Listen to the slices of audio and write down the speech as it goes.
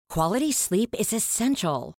Quality sleep is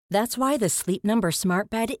essential. That's why the Sleep Number Smart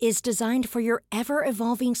Bed is designed for your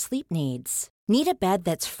ever-evolving sleep needs. Need a bed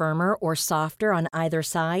that's firmer or softer on either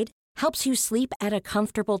side? Helps you sleep at a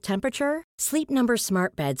comfortable temperature? Sleep Number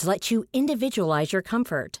Smart Beds let you individualize your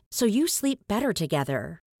comfort, so you sleep better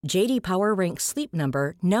together. J.D. Power ranks Sleep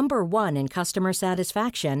Number number 1 in customer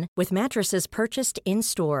satisfaction with mattresses purchased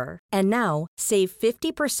in-store. And now, save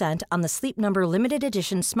 50% on the Sleep Number Limited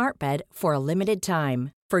Edition Smart Bed for a limited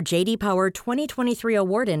time. For J.D. Power 2023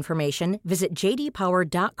 award information, visit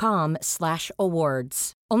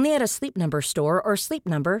jdpower.com/awards. Only at a Sleep Number store or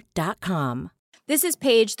sleepnumber.com. This is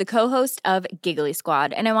Paige, the co-host of Giggly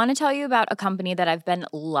Squad, and I want to tell you about a company that I've been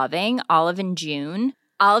loving, Olive & June.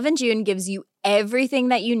 Olive & June gives you everything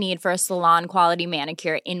that you need for a salon-quality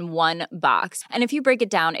manicure in one box. And if you break it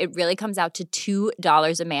down, it really comes out to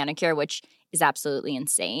 $2 a manicure, which is absolutely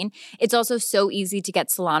insane. It's also so easy to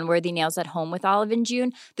get salon-worthy nails at home with Olive &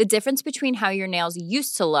 June. The difference between how your nails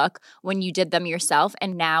used to look when you did them yourself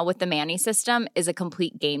and now with the Mani system is a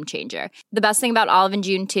complete game changer. The best thing about Olive &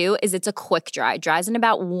 June, too, is it's a quick dry. Dries in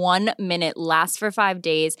about 1 minute, lasts for 5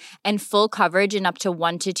 days, and full coverage in up to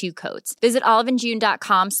 1 to 2 coats. Visit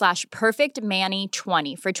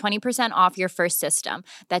oliveandjune.com/perfectmani20 for 20% off your first system.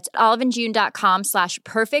 That's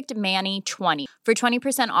oliveandjune.com/perfectmani20 for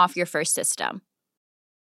 20% off your first system. What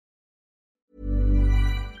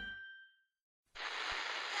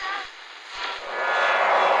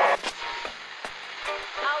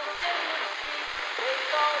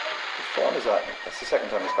phone is that? That's the second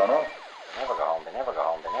time it's gone off. They never go home,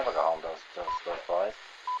 those boys.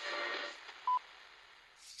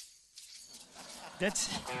 That's...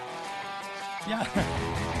 Yeah,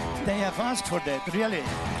 they have asked for that, really.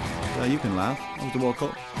 Yeah, you can laugh. That was the World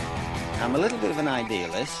Cup. I'm a little bit of an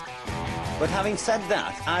idealist, but having said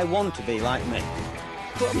that, I want to be like me.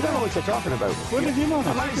 Well, you don't know what you're talking about. What did you know?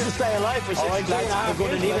 I managed to stay alive for 6 days. I'm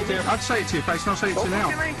going to leave it there. I'd say it to your face, not say it to you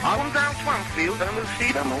now. I went down Swansfield and we'll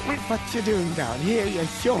see them, won't we? What you doing down here, you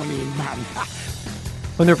shawny man?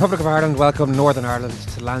 When the Republic of Ireland welcomed Northern Ireland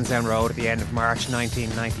to Lansdowne Road at the end of March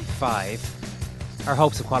 1995, our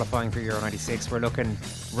hopes of qualifying for Euro 96 were looking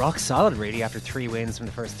rock solid, really, after 3 wins from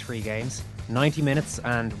the first 3 games. 90 minutes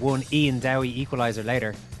and one Ian Dowie equaliser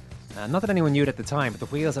later. Not that anyone knew it at the time, but the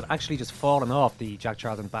wheels had actually just fallen off the Jack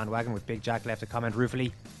Charlton bandwagon, with Big Jack left to comment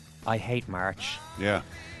ruefully, "I hate March." Yeah.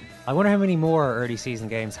 I wonder how many more early season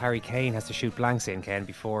games Harry Kane has to shoot blanks in, Ken,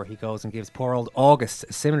 before he goes and gives poor old August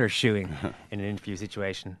a similar shoeing in an interview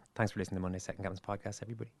situation. Thanks for listening to Monday's Second Captain's Podcast,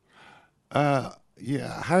 everybody.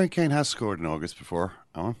 Yeah, Harry Kane has scored in August before.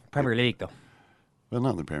 Premier League, though. Well,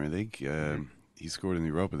 not in the Premier League. He scored in the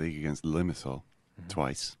Europa League against Limassol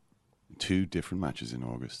twice. 2 different matches in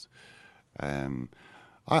August. I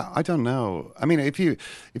don't know. I mean, if you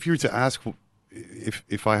were to ask,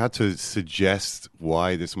 if I had to suggest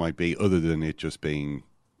why this might be, other than it just being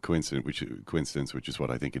coincidence, which is what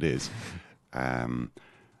I think it is,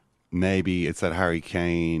 maybe it's that Harry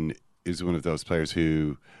Kane is one of those players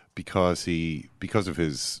who, because of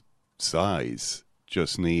his size,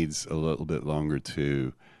 just needs a little bit longer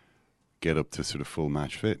to get up to sort of full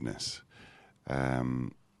match fitness.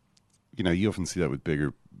 You often see that with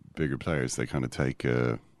bigger players. They kind of take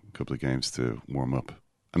a couple of games to warm up.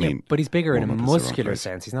 I mean, but he's bigger in a muscular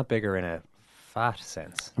sense. He's not bigger in a fat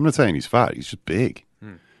sense. I'm not saying he's fat. He's just big.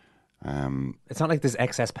 It's not like there's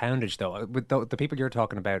excess poundage, though. With the people you're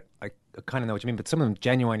talking about, I kind of know what you mean, but some of them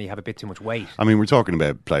genuinely have a bit too much weight. I mean, we're talking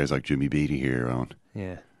about players like Jimmy Beattie here, Owen.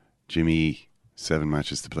 Yeah. Jimmy, 7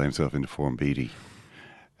 matches to play himself into form. Beattie.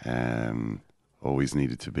 Always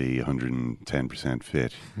needed to be 110%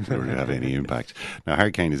 fit in order to have any impact. Now,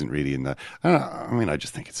 Harry Kane isn't really in that. I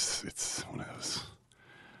just think it's one of those.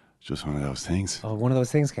 Just one of those things. Oh, one of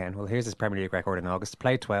those things, Ken. Well, here's his Premier League record in August.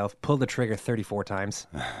 Played 12, pulled the trigger 34 times,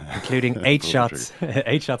 including 8 shots.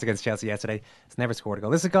 8 shots against Chelsea yesterday. He's never scored a goal.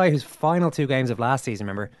 This is a guy whose final 2 games of last season,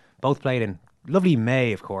 remember, both played in lovely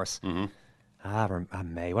May, of course.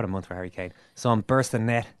 Mm-hmm. May. What a month for Harry Kane. Saw him burst the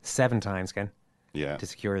net 7 times, Ken. Yeah. To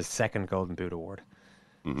secure his 2nd Golden Boot award.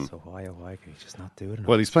 Mm-hmm. So why can he just not do it enough?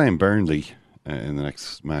 Well, he's playing Burnley in the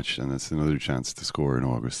next match, and it's another chance to score in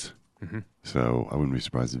August. Mm-hmm. So I wouldn't be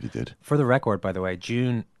surprised if he did. For the record, by the way,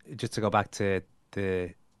 June, just to go back to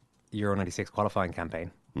the Euro 96 qualifying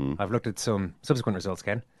campaign, I've looked at some subsequent results,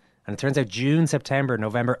 Ken, and it turns out June, September,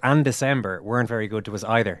 November and December weren't very good to us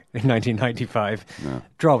either in 1995. No.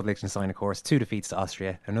 Draw with Liechtenstein, of course, 2 defeats to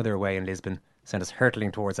Austria, another away in Lisbon, sent us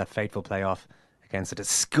hurtling towards that fateful playoff against a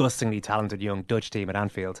disgustingly talented young Dutch team at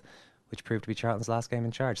Anfield, which proved to be Charlton's last game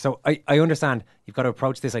in charge. So I understand you've got to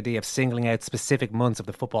approach this idea of singling out specific months of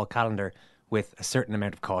the football calendar with a certain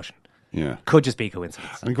amount of caution. Yeah. Could just be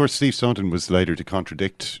coincidence. And of course, Steve Staunton was later to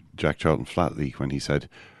contradict Jack Charlton flatly when he said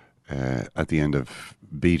at the end of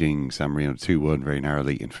beating San Marino 2-1 very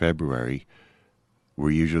narrowly in February,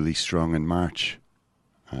 we're usually strong in March.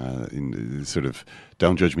 In the sort of,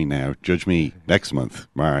 don't judge me now, judge me next month,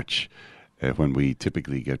 March, when we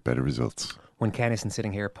typically get better results. When Ken isn't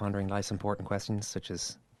sitting here pondering life's important questions, such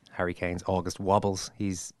as Harry Kane's August wobbles,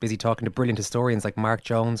 he's busy talking to brilliant historians like Mark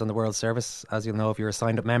Jones on the World Service. As you'll know if you're a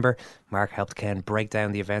signed up member, Mark helped Ken break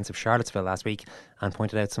down the events of Charlottesville last week and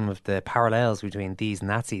pointed out some of the parallels between these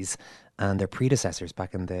Nazis and their predecessors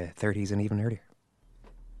back in the 30s and even earlier.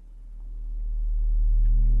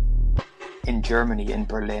 In Germany, in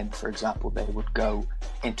Berlin, for example, they would go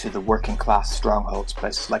into the working class strongholds,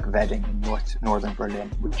 places like Wedding in northern Berlin,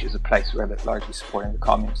 which is a place where they're largely supporting the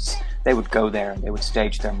communists. They would go there and they would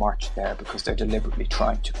stage their march there because they're deliberately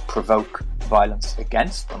trying to provoke violence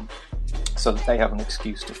against them so that they have an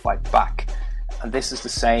excuse to fight back. And this is the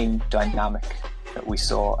same dynamic that we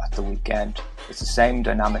saw at the weekend. It's the same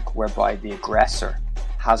dynamic whereby the aggressor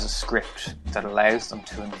has a script that allows them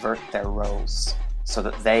to invert their roles so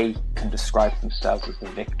that they can describe themselves as the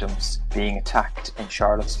victims being attacked in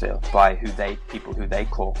Charlottesville by people who they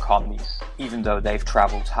call commies, even though they've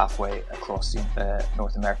travelled halfway across the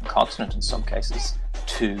North American continent in some cases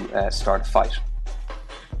to start a fight.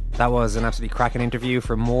 That was an absolutely cracking interview.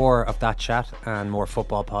 For more of that chat and more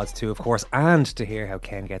football pods too, of course, and to hear how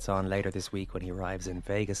Ken gets on later this week when he arrives in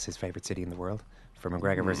Vegas, his favourite city in the world, for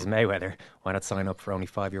McGregor versus Mayweather, why not sign up for only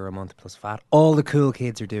 €5 a month plus VAT? All the cool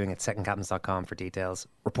kids are doing it. Secondcaptains.com for details.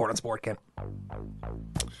 Report on sport, Ken.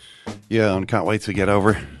 Yeah, and can't wait to get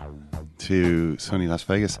over to sunny Las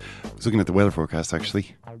Vegas. I was looking at the weather forecast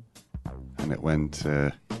actually, and it went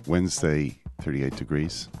Wednesday 38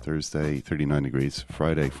 degrees, Thursday 39 degrees,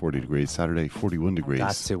 Friday 40 degrees, Saturday 41 degrees.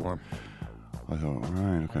 That's too warm. I thought,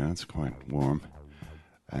 right, okay, that's quite warm.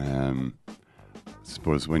 I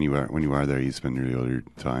suppose when you are there, you spend nearly all your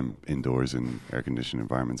time indoors in air-conditioned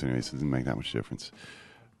environments anyway, so it doesn't make that much difference.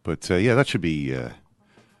 But yeah, that should be a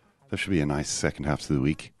nice second half to the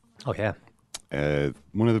week. Oh yeah.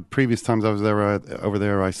 One of the previous times I was over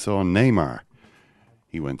there, I saw Neymar.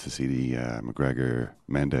 He went to see the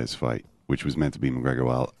McGregor-Mendes fight, which was meant to be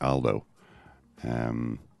McGregor-Aldo.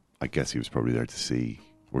 I guess he was probably there to see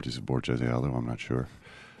or to support Jose Aldo. I'm not sure.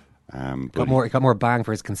 Got more bang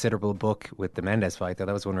for his considerable buck with the Mendes fight, though.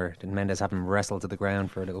 That was one where did Mendes have him wrestle to the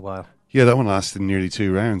ground for a little while. Yeah, that one lasted nearly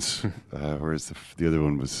 2 rounds, whereas the other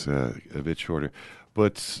one was a bit shorter.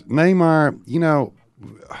 But Neymar,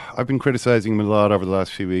 I've been criticising him a lot over the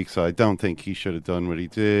last few weeks. I don't think he should have done what he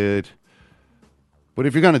did. But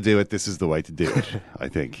if you're going to do it, this is the way to do it, I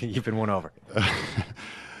think. You've been won over.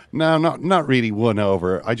 No, not really won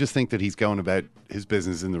over. I just think that he's going about his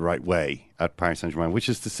business in the right way at Paris Saint-Germain, which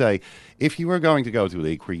is to say, if you are going to go to a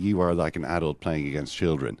league where you are like an adult playing against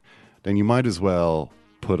children, then you might as well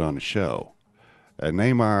put on a show.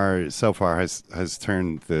 Neymar so far has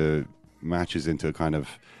turned the matches into a kind of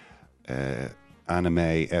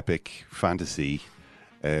anime epic fantasy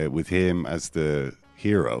with him as the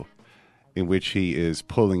hero, in which he is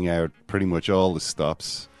pulling out pretty much all the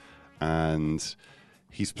stops, and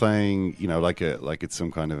he's playing, like it's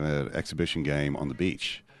some kind of an exhibition game on the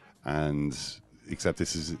beach, and except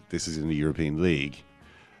this is in the European League.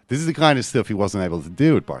 This is the kind of stuff he wasn't able to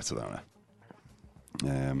do at Barcelona.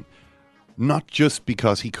 Not just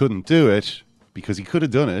because he couldn't do it, because he could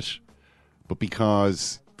have done it, but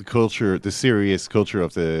because the serious culture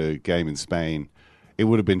of the game in Spain, it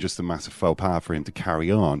would have been just a massive faux pas for him to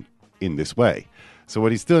carry on in this way. So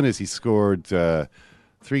what he's done is he's scored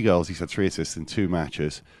 3 goals. He's had 3 assists in 2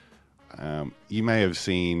 matches. You may have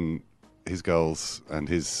seen his goals and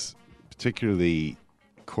his particularly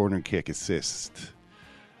corner kick assist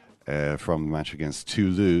from the match against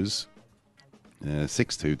Toulouse,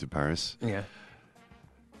 6-2 to Paris. Yeah.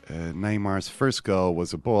 Neymar's first goal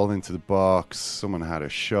was a ball into the box. Someone had a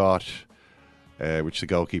shot, which the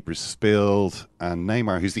goalkeeper spilled. And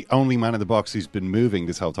Neymar, who's the only man in the box who's been moving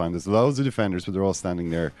this whole time. There's loads of defenders, but they're all standing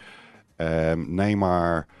there.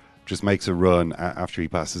 Neymar just makes a run after he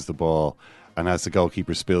passes the ball. And as the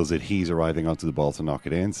goalkeeper spills it, he's arriving onto the ball to knock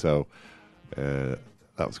it in. So that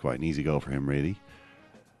was quite an easy goal for him, really.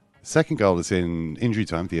 Second goal is in injury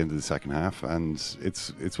time at the end of the second half, and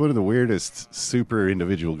it's one of the weirdest super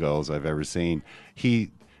individual goals I've ever seen.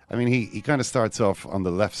 He kind of starts off on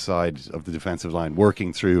the left side of the defensive line,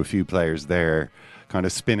 working through a few players there, kind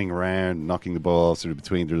of spinning around, knocking the ball sort of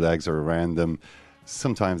between their legs or around them.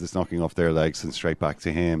 Sometimes it's knocking off their legs and straight back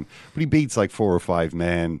to him. But he beats like 4 or 5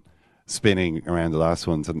 men spinning around the last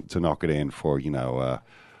one to knock it in for,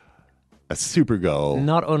 a super goal.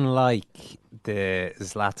 Not unlike the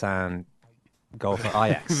Zlatan goal for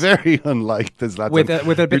Ajax. Very unlike the Zlatan. With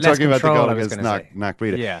a bit You're less talking about the control, goal I was against gonna say. Nac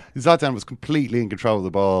Breda. Yeah. Zlatan was completely in control of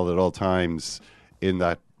the ball at all times in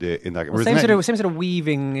that. Well, same sort of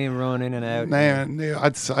weaving and run in and out.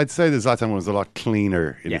 I'd say the Zlatan one was a lot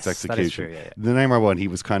cleaner in its execution. That is true, yeah. The Neymar one, he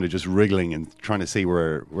was kind of just wriggling and trying to see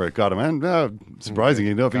where it got him. And surprisingly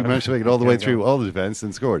enough, he managed to make it all the way through all the defence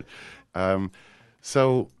and scored.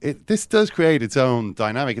 So this does create its own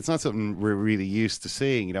dynamic. It's not something we're really used to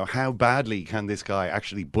seeing. You know, how badly can this guy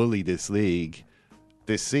actually bully this league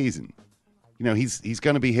this season? You know, he's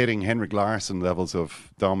going to be hitting Henrik Larsson levels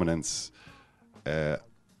of dominance.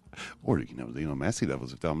 Or, you know, Lionel Messi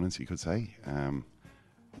levels of dominance, you could say.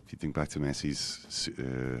 If you think back to Messi's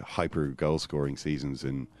hyper goal-scoring seasons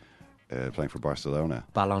in playing for Barcelona.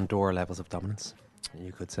 Ballon d'Or levels of dominance,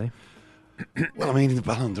 you could say. Well, I mean, the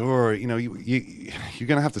Ballon d'Or, you know, you're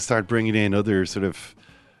going to have to start bringing in other sort of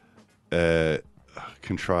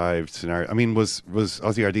contrived scenario. I mean, was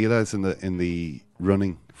Ozzy Ardiles in the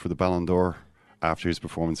running for the Ballon d'Or after his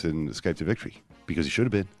performance in Escape to Victory? Because he should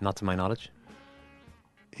have been. Not to my knowledge.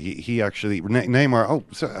 He actually Neymar. Oh,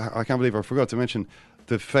 I can't believe I forgot to mention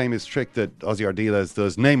the famous trick that Ozzy Ardiles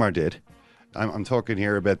does. Neymar did. I'm talking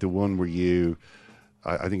here about the one where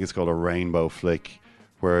I think it's called a rainbow flick,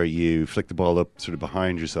 where you flick the ball up sort of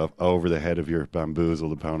behind yourself over the head of your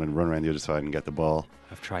bamboozled opponent, run around the other side and get the ball.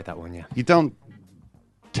 I've tried that one, yeah. You don't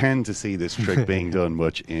tend to see this trick being done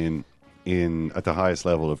much at the highest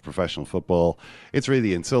level of professional football. It's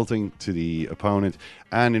really insulting to the opponent,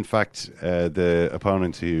 and in fact the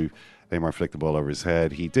opponent who Neymar flicked the ball over his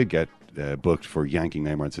head, he did get booked for yanking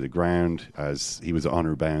Neymar to the ground, as he was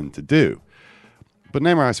honour bound to do. But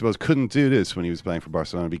Neymar, I suppose, couldn't do this when he was playing for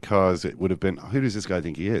Barcelona, because it would have been, who does this guy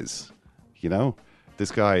think he is? You know,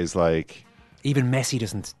 this guy is like, even Messi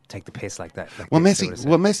doesn't take the piss like that.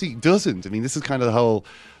 Messi doesn't. I mean, this is kind of the whole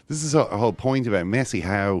point about Messi,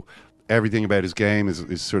 how everything about his game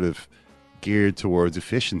is sort of geared towards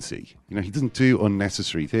efficiency. You know, he doesn't do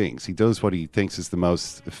unnecessary things. He does what he thinks is the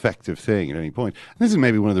most effective thing at any point. And this is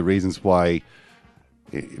maybe one of the reasons why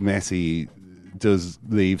Messi does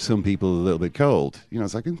leave some people a little bit cold. You know,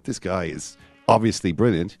 it's like, this guy is obviously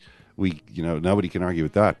brilliant. Nobody can argue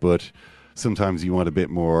with that. But sometimes you want a bit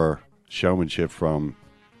more showmanship from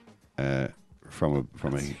a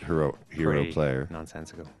hero player.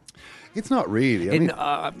 Nonsensical. It's not really.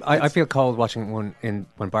 I feel cold watching when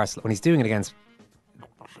Barcelona, when he's doing it against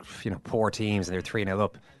poor teams and they're 3-0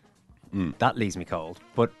 up. That leaves me cold.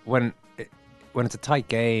 But when it's a tight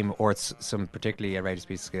game or it's some particularly outrageous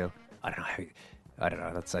piece of skill, I don't know. I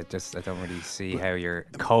don't really see how you're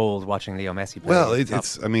cold watching Leo Messi play. Well,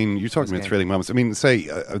 it's. I mean, you're talking about thrilling moments. I mean, say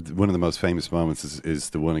one of the most famous moments is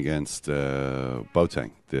the one against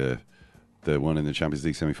Boateng, the one in the Champions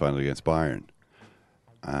League semi-final against Bayern.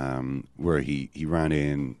 Where he ran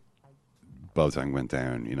in, Boateng went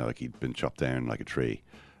down, like he'd been chopped down like a tree,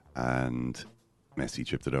 and Messi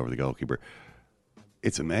chipped it over the goalkeeper.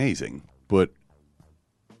 It's amazing, but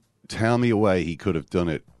tell me a way he could have done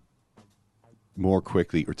it more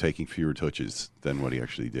quickly or taking fewer touches than what he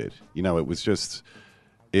actually did. It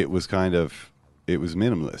was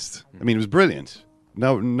minimalist. I mean, it was brilliant.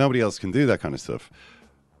 Nobody else can do that kind of stuff.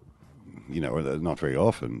 Or not very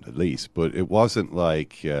often, at least. But it wasn't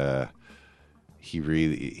like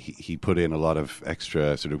he put in a lot of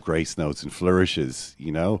extra sort of grace notes and flourishes.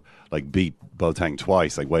 Like beat Boateng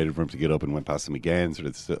twice, like waited for him to get up and went past him again, sort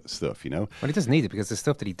of stuff. Well, he doesn't need it because the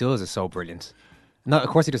stuff that he does is so brilliant. Of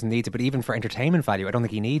course he doesn't need it, but even for entertainment value, I don't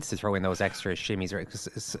think he needs to throw in those extra shimmies.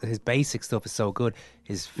 Because his basic stuff is so good.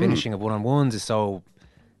 His finishing of one-on-ones is so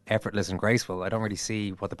effortless and graceful. I don't really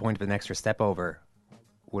see what the point of an extra step over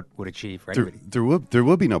would achieve for anybody. There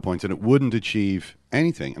would be no point, and it wouldn't achieve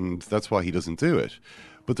anything, and that's why he doesn't do it.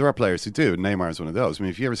 But there are players who do, and Neymar is one of those. I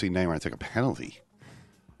mean, if you ever see Neymar take a penalty,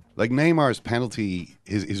 like Neymar's penalty,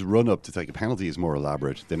 his run-up to take a penalty is more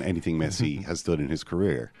elaborate than anything Messi has done in his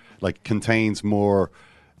career. Like, contains more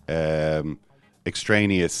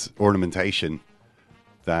extraneous ornamentation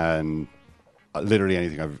than literally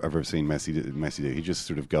anything I've ever seen Messi do. He just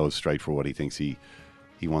sort of goes straight for what he thinks he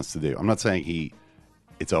wants to do. I'm not saying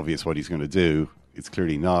it's obvious what he's going to do. It's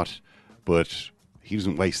clearly not, but he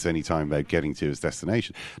doesn't waste any time about getting to his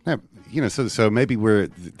destination. Now, so maybe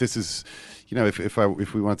this is,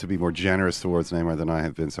 if we want to be more generous towards Neymar than I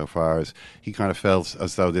have been so far, as he kind of felt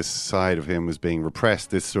as though this side of him was being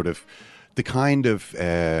repressed. This sort of, the kind of,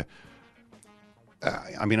 I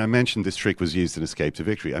mentioned this trick was used in Escape to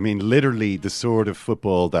Victory. I mean, literally the sort of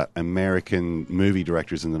football that American movie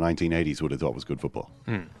directors in the 1980s would have thought was good football.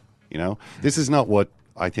 This is not what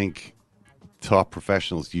I think top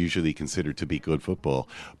professionals usually consider to be good football.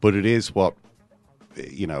 But it is what,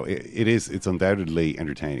 it's undoubtedly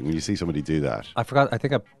entertaining when you see somebody do that. I forgot. I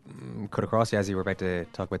think I cut across you as you were about to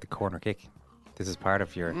talk about the corner kick. This is part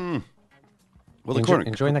of your. Well,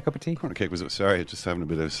 enjoying that cup of tea. Corner kick was just having a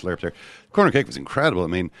bit of a slurp there. Corner kick was incredible. I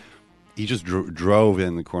mean, he just drove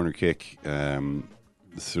in the corner kick,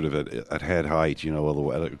 sort of at head height. All the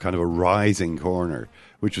way, kind of a rising corner,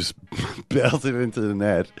 which was belted into the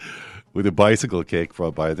net with a bicycle kick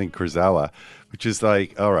by I think Kurzawa, which is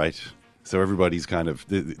like, all right. So everybody's kind of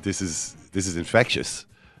this is infectious.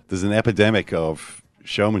 There's an epidemic of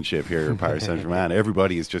showmanship here in Paris Saint-Germain.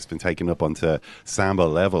 Everybody has just been taken up onto Samba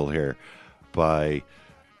level here by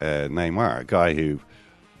Neymar, a guy who,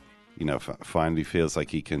 finally feels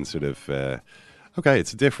like he can sort of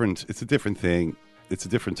it's a different thing. It's a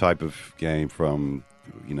different type of game from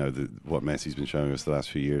what Messi's been showing us the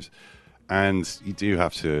last few years, and you do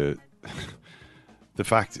have to. The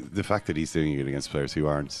fact that he's doing it against players who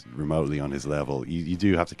aren't remotely on his level, you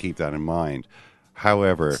do have to keep that in mind.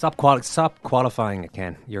 However, stop qualifying it,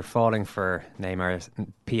 Ken. You're falling for Neymar's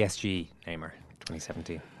PSG Neymar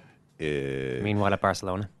 2017. Meanwhile, at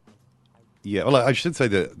Barcelona. Yeah, well, I should say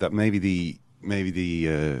that maybe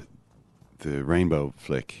the rainbow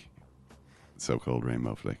flick, so-called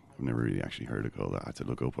rainbow flick. I've never really actually heard it called that. I had to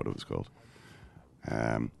look up what it was called.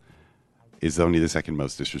 Is only the second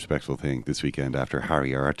most disrespectful thing this weekend after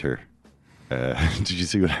Harry Arter. Did you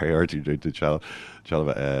see what Harry Arter did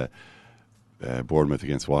to Bournemouth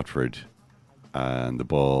against Watford? And the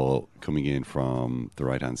ball coming in from the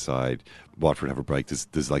right-hand side. Watford have a break.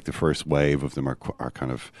 There's like the first wave of them are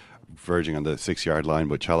kind of verging on the 6-yard line,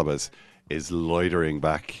 but Chalobah is loitering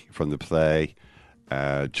back from the play,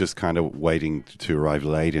 just kind of waiting to arrive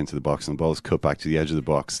late into the box, and the ball's cut back to the edge of the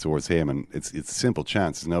box towards him, and it's a simple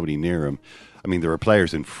chance. There's nobody near him. I mean, there are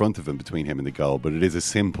players in front of him between him and the goal, but it is a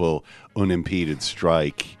simple, unimpeded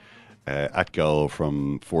strike at goal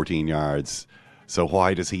from 14 yards. So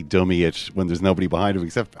why does he dummy it when there's nobody behind him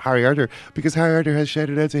except Harry Arter? Because Harry Arter has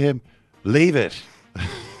shouted out to him, "Leave it,"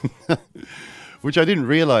 which I didn't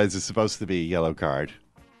realise is supposed to be a yellow card.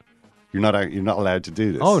 You're not allowed to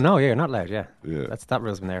do this. Oh no, yeah, you're not allowed. Yeah. That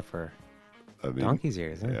rule's been there for donkey's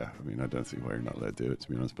years. Isn't it? Yeah, I mean, I don't see why you're not allowed to do it, to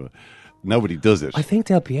be honest, but nobody does it. I think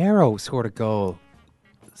Del Piero scored a goal.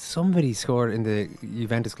 Somebody scored in the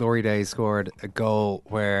Juventus glory days. Scored a goal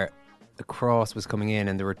where the cross was coming in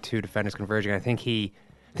and there were two defenders converging. I think he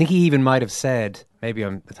even might have said, maybe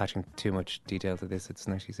I'm attaching too much detail to this. It's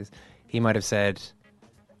not actually. He might have said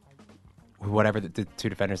whatever the two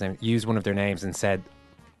defenders' name, used one of their names and said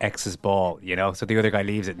X's ball, so the other guy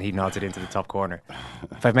leaves it and he nods it into the top corner.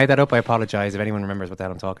 If I've made that up, I apologise. If anyone remembers what the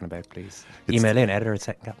hell I'm talking about, please email in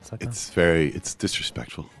editor@secondcaptains.com. It's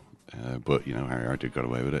disrespectful, but Harry Arter got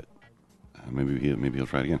away with it. Maybe he'll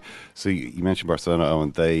try it again. So you mentioned Barcelona,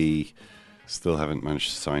 and they still haven't managed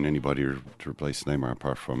to sign anybody to replace Neymar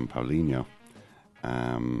apart from Paulinho.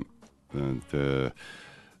 And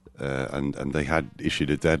they had issued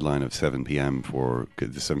a deadline of 7 p.m.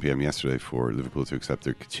 yesterday for Liverpool to accept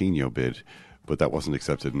their Coutinho bid, but that wasn't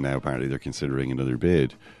accepted, and now apparently they're considering another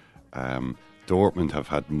bid. Dortmund have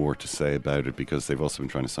had more to say about it because they've also been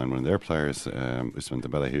trying to sign one of their players, Ousmane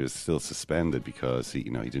Dembele, who is still suspended because he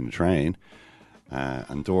didn't train.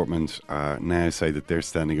 And Dortmund now say that they're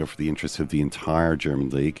standing up for the interests of the entire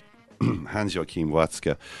German league. Hans-Joachim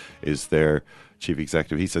Watzke is their chief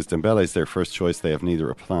executive. He says Dembele is their first choice. They have neither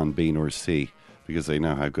a plan B nor C because they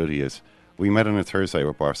know how good he is. We met on a Thursday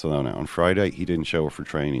with Barcelona. On Friday, he didn't show up for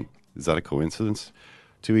training. Is that a coincidence?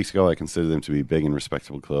 2 weeks ago, I considered them to be a big and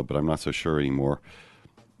respectable club, but I'm not so sure anymore.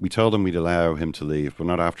 We told him we'd allow him to leave, but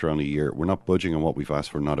not after only a year. We're not budging on what we've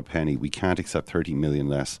asked for, not a penny. We can't accept 30 million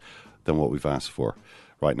less than what we've asked for.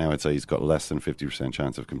 Right now, I'd say he's got less than 50%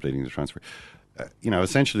 chance of completing the transfer.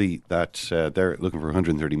 Essentially, that they're looking for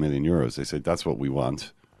 130 million euros. They said, that's what we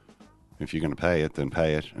want. If you're going to pay it, then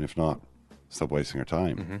pay it. And if not, stop wasting our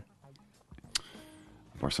time. Mm-hmm.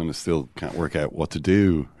 Barcelona still can't work out what to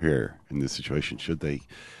do here in this situation. Should they?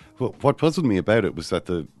 Well, what puzzled me about it was that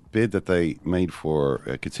the bid that they made for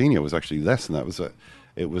Coutinho was actually less than that.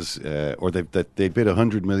 They bid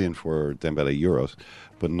 100 million for Dembele euros,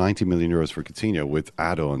 but 90 million euros for Coutinho with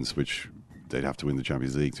add-ons, which they'd have to win the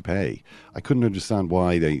Champions League to pay. I couldn't understand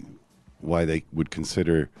why they would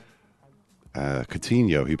consider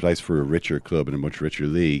Coutinho, who plays for a richer club in a much richer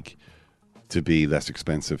league, to be less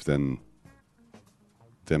expensive than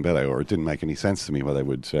Dembele, or it didn't make any sense to me why they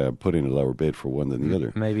would put in a lower bid for one than the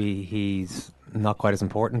other. Maybe he's not quite as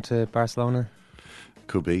important to Barcelona.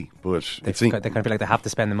 Could be, but They kind of feel like they have to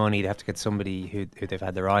spend the money. They have to get somebody who they've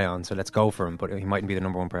had their eye on. So let's go for him. But he mightn't be the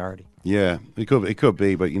number one priority. Yeah, it could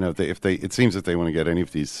be. But it seems that they want to get any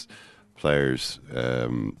of these players, they're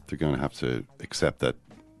going to have to accept that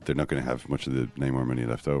they're not going to have much of the Neymar money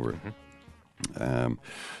left over. Mm-hmm.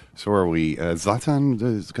 So are we? Zlatan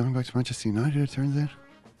is going back to Manchester United. It turns out,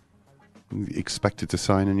 expected to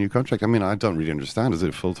sign a new contract. I mean, I don't really understand. Is it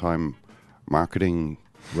a full-time marketing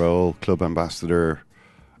role, club ambassador?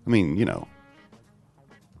 I mean,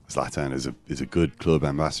 Zlatan is a good club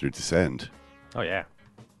ambassador to send. Oh yeah.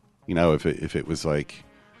 If it was like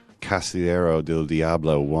Casillero del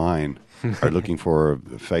Diablo wine are looking for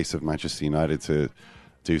a face of Manchester United to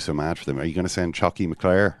do some ad for them, are you going to send Chucky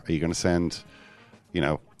McClare? Are you going to send,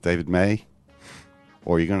 David May?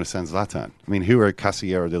 Or are you going to send Zlatan? I mean, who are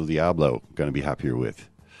Casillero del Diablo going to be happier with?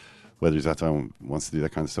 Whether Zlatan wants to do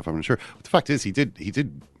that kind of stuff, I'm not sure. But the fact is, he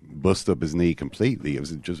did bust up his knee completely. It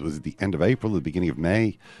was at the end of April, the beginning of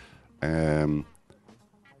May.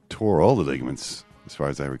 Tore all the ligaments, as far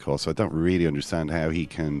as I recall. So I don't really understand how he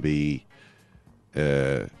can be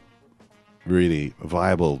really a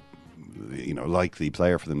viable, likely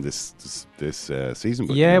player for them this season.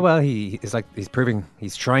 But, well,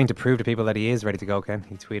 he's trying to prove to people that he is ready to go. Ken,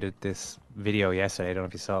 he tweeted this video yesterday. I don't know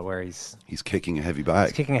if you saw it, where he's kicking a heavy bag.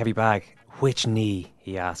 He's kicking a heavy bag. Which knee?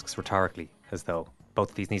 He asks rhetorically, as though both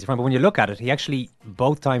of these knees are fine. But when you look at it, he actually,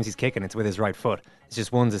 both times he's kicking, it's with his right foot. It's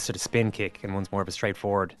just one's a sort of spin kick and one's more of a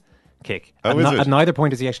straightforward kick. At neither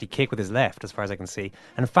point does he actually kick with his left, as far as I can see.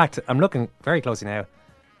 And in fact, I'm looking very closely now.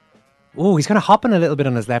 Oh, he's kind of hopping a little bit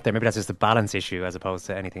on his left there. Maybe that's just a balance issue as opposed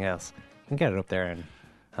to anything else. You can get it up there and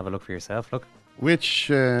have a look for yourself. Look. Which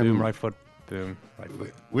boom, right foot. Boom, right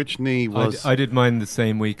foot. Which knee was? I did mine the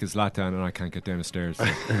same week as Zlatan, and I can't get down the stairs.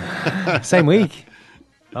 So. Same week.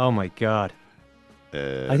 Oh my God.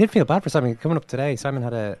 I did feel bad for Simon coming up today. Simon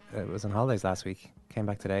was on holidays last week. Came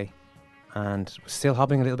back today, and was still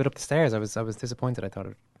hobbling a little bit up the stairs. I was disappointed. I thought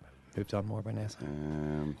it moved on more by now. So.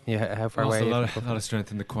 How far away? A lot of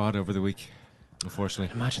strength in the quad over the week.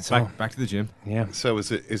 Unfortunately, imagine so. Back to the gym. Yeah. So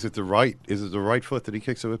is it the right foot that he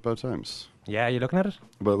kicks it with both times? Yeah, are you looking at it?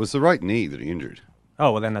 Well, it was the right knee that he injured.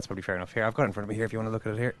 Oh well, then that's probably fair enough. Here, I've got it in front of me here. If you want to look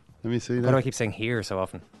at it here. Let me see that. Why do I keep saying here so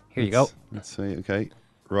often? Here you go. Let's see. Okay,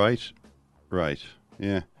 right.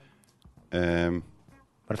 Yeah. But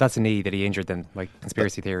if that's the knee that he injured, then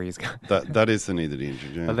conspiracy theory is that is the knee that he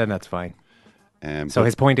injured. Yeah. Well, then that's fine. So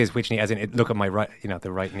his point is which knee? As in, look at my right.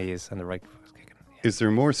 The right knee is and the right foot is kicking. Yeah. Is there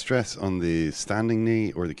more stress on the standing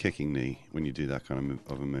knee or the kicking knee when you do that kind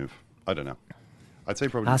of a move? I don't know. I'd say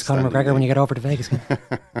probably. Ask Conor McGregor when you get over to Vegas.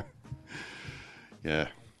 Yeah,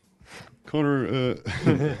 Conor.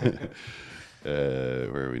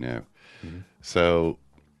 Where are we now? Mm-hmm. So,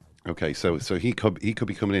 okay, so he could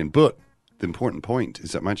be coming in, but the important point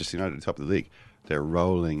is that Manchester United at the top of the league, they're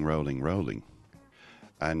rolling,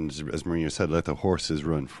 and as Mourinho said, let the horses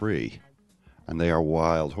run free, and they are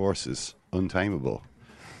wild horses, untamable,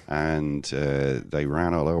 and they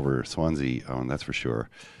ran all over Swansea, that's for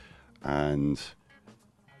sure, and.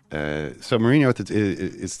 So Mourinho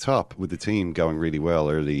is top with the team going really well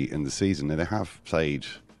early in the season, and they have played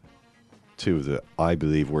two of the, I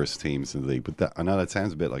believe, worst teams in the league. But I know that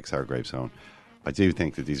sounds a bit like sour grapes zone. I do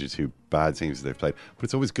think that these are two bad teams that they've played, but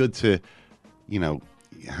it's always good to,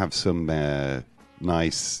 have some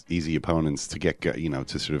nice, easy opponents to get,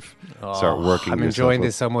 to sort of start working. I'm enjoying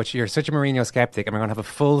this so much. You're such a Mourinho skeptic, and we're going to have a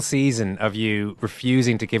full season of you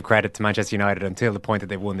refusing to give credit to Manchester United until the point that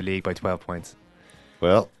they've won the league by 12 points.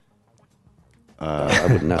 Well. I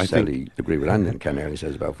wouldn't necessarily agree with anything Ken Early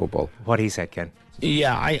says about football. What he said, Ken?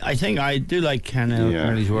 Yeah, I think I do like Ken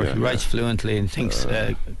Early's work. He writes fluently and thinks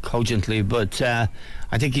cogently, but I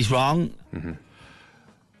think he's wrong. Mm-hmm.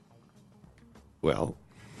 Well,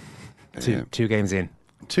 two games in.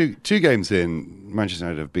 Two games in, Manchester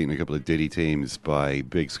United have beaten a couple of diddy teams by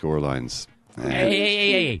big score lines.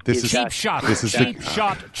 Hey. Cheap shot. This is cheap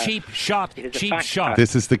shot.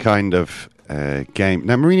 This is the kind of game.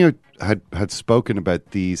 Now, Mourinho had spoken about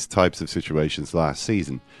these types of situations last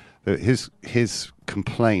season. His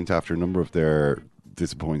complaint after a number of their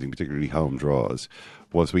disappointing, particularly home draws,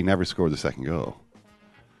 was we never scored the second goal.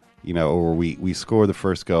 Or we score the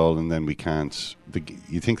first goal and then we can't.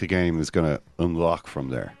 You think the game is going to unlock from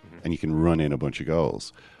there, and you can run in a bunch of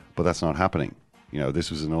goals, but that's not happening. This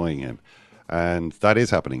was annoying him, and that is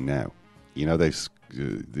happening now. They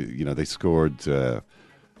scored.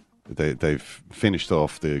 They've finished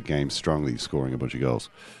off the game strongly, scoring a bunch of goals.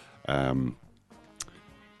 And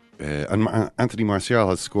Anthony Martial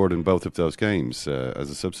has scored in both of those games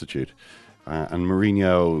as a substitute. And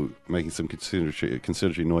Mourinho making some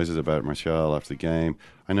conciliatory noises about Martial after the game.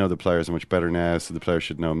 I know the players are much better now, so the players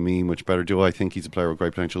should know me much better. Do I think he's a player with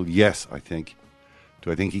great potential? Yes, I think.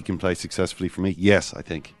 Do I think he can play successfully for me? Yes, I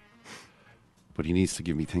think. But he needs to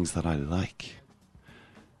give me things that I like.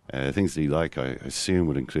 Things that he like, I assume,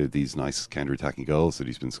 would include these nice counter-attacking goals that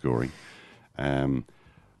he's been scoring.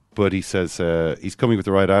 But he says he's coming with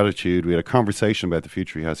the right attitude. We had a conversation about the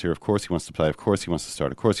future he has here. Of course he wants to play. Of course he wants to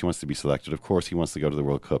start. Of course he wants to be selected. Of course he wants to go to the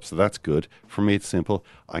World Cup. So that's good. For me, it's simple.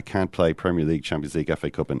 I can't play Premier League, Champions League,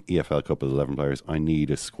 FA Cup and EFL Cup with 11 players. I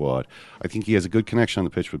need a squad. I think he has a good connection on the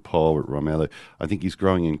pitch with Paul, with Romelu. I think he's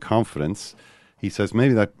growing in confidence. He says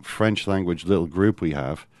maybe that French language little group we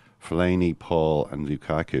have, Fellaini, Paul and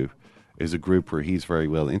Lukaku, is a group where he's very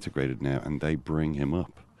well integrated now and they bring him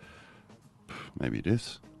up. Maybe it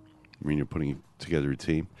is. Mourinho putting together a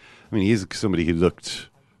team. I mean, he is somebody who looked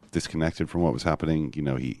disconnected from what was happening. You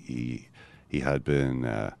know, he had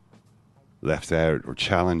been left out or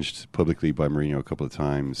challenged publicly by Mourinho a couple of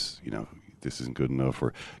times. You know, this isn't good enough,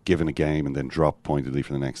 or given a game and then dropped pointedly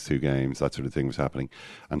for the next 2 games. That sort of thing was happening.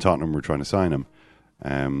 And Tottenham were trying to sign him.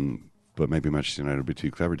 But maybe Manchester United would be too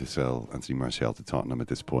clever to sell Anthony Martial to Tottenham at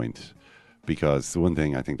this point. Because the one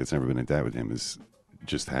thing I think that's never been in doubt with him is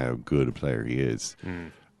just how good a player he is.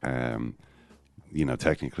 You know,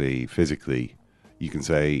 technically, physically, you can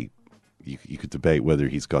say you could debate whether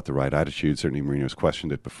he's got the right attitude. Certainly, Mourinho's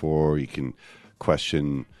questioned it before. You can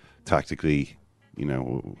question tactically, you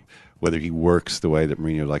know, whether he works the way that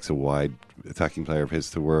Mourinho likes a wide attacking player of his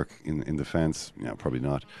to work in defence. You know, probably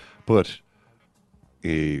not. But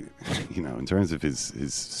you know, in terms of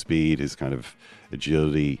his speed, his kind of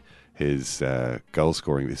agility, his goal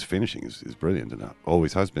scoring, his finishing is brilliant, and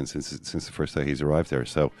always has been since the first day he's arrived there.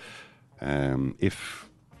 So if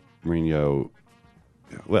Mourinho,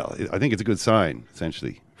 well, I think it's a good sign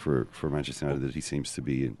essentially for Manchester United that he seems to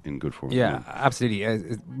be in good form. Yeah,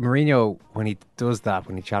 absolutely. Mourinho, when he does that,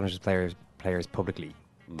 when he challenges players publicly,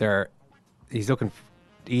 he's looking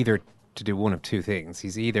either to do one of two things.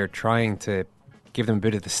 He's either trying to give them a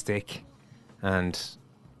bit of the stick and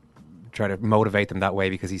try to motivate them that way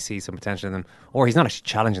because he sees some potential in them, or he's not actually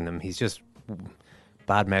challenging them. He's just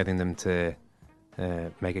bad-mouthing them to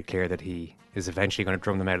make it clear that he is eventually going to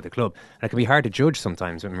drum them out of the club. And it can be hard to judge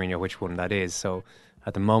sometimes with Mourinho which one that is. So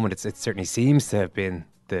at the moment, it certainly seems to have been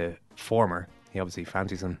the former. He obviously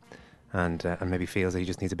fancies him and maybe feels that he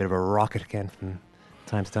just needs a bit of a rocket again from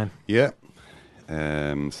time to time. Yeah.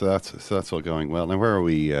 So that's all going well. Now, where are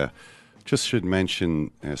we? Just should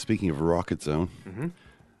mention, speaking of rocket zone,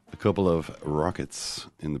 a couple of rockets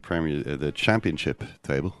in the Championship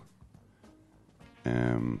table,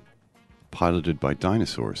 piloted by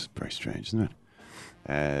dinosaurs. Very strange, isn't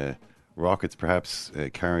it? Rockets perhaps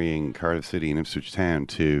carrying Cardiff City and Ipswich Town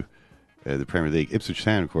to the Premier League. Ipswich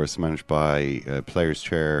Town, of course, managed by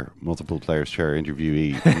multiple players' chair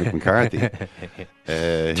interviewee Mick McCarthy.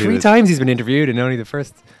 3 times he's been interviewed in only the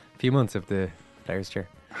first few months of the players' chair.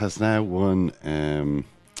 Has now won.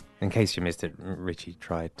 In case you missed it, Richie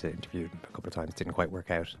tried to interview him a couple of times. Didn't quite work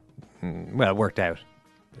out. Well, it worked out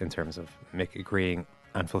in terms of Mick agreeing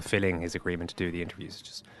and fulfilling his agreement to do the interviews. It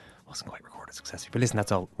just wasn't quite recorded successfully. But listen,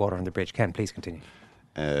 that's all water on the bridge. Ken, please continue.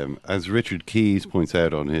 As Richard Keys points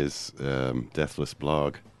out on his Deathless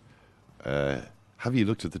blog, have you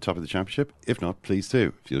looked at the top of the Championship? If not, please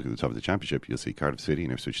do. If you look at the top of the Championship, you'll see Cardiff City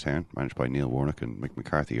and Ipswich Town, managed by Neil Warnock and Mick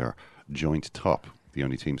McCarthy, are joint top. The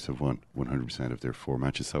only teams have won 100% of their 4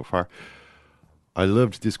 matches so far. I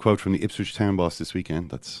loved this quote from the Ipswich Town boss this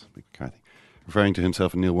weekend. That's Mick McCarthy, referring to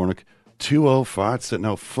himself and Neil Warnock. 2 old farts that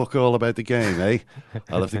know fuck all about the game, eh?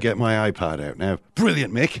 I'll have to get my iPad out now.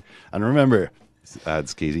 Brilliant, Mick. And remember,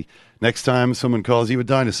 adds Keesey, next time someone calls you a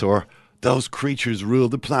dinosaur, those creatures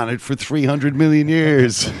ruled the planet for 300 million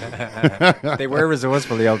years. They were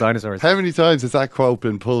resourceful, the old dinosaurs. How many times has that quote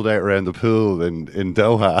been pulled out around the pool in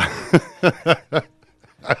Doha?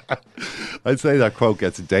 I'd say that quote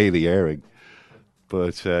gets a daily airing.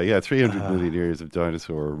 But 300 million years of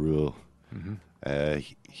dinosaur rule.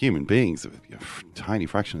 Human beings, a tiny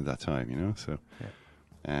fraction of that time, you know. So,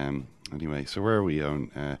 anyway, so where are we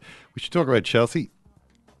on? We should talk about Chelsea.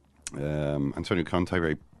 Antonio Conte,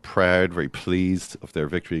 very proud, very pleased of their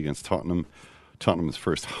victory against Tottenham. Tottenham's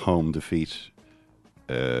first home defeat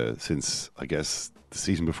since, I guess, the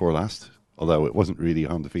season before last. Although it wasn't really a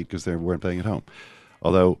home defeat because they weren't playing at home.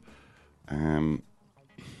 Although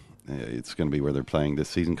it's going to be where they're playing this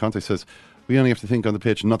season. Conte says, we only have to think on the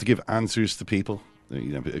pitch, not to give answers to people.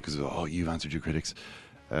 You know, because, you've answered your critics.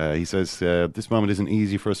 He says, this moment isn't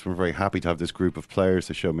easy for us. We're very happy to have this group of players.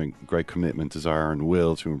 They show me great commitment, desire and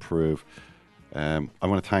will to improve. I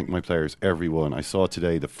want to thank my players, everyone. I saw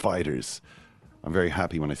today the fighters. I'm very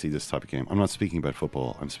happy when I see this type of game. I'm not speaking about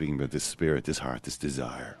football. I'm speaking about this spirit, this heart, this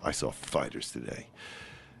desire. I saw fighters today.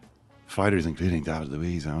 Fighters including David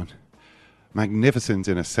Luiz, Owen. Magnificent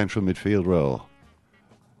in a central midfield role.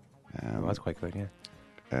 That's quite good,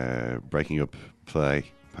 yeah. Breaking up play,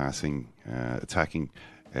 passing, attacking,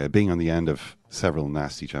 being on the end of several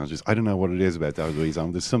nasty challenges. I don't know what it is about David Luiz.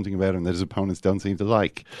 There's something about him that his opponents don't seem to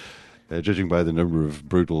like, judging by the number of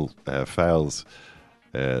brutal fouls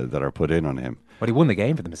that are put in on him. But he won the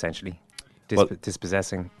game for them, essentially.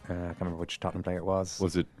 Dispossessing, I can't remember which Tottenham player it was.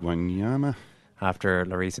 Was it Wanyama? After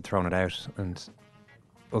Lloris had thrown it out and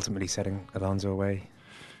ultimately setting Alonso away.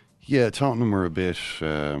 Yeah, Tottenham were a bit.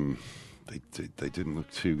 They didn't look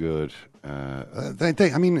too good.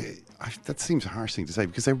 That seems a harsh thing to say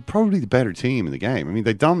because they were probably the better team in the game. I mean,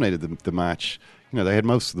 they dominated the match. You know, they had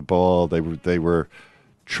most of the ball. They were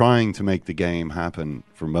trying to make the game happen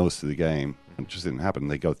for most of the game. It just didn't happen.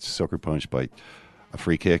 They got sucker punched by a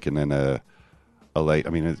free kick and then a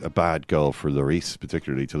bad goal for Lloris,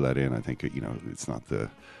 particularly to let in. I think it's not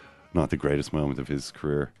the greatest moment of his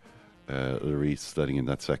career. Lloris letting in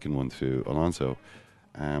that second one to Alonso.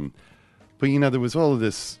 But there was all of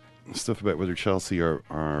this stuff about whether Chelsea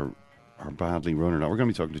are badly run or not. We're going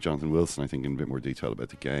to be talking to Jonathan Wilson, I think, in a bit more detail about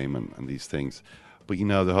the game and these things. But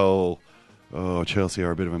the whole, Chelsea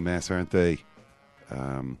are a bit of a mess, aren't they?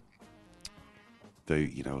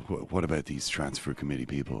 What about these transfer committee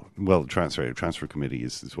people? Well, transfer committee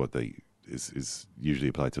is what is usually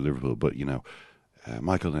applied to Liverpool. But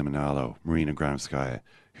Michael Limonalo, Marina Gramskaya,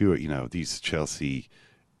 who are these Chelsea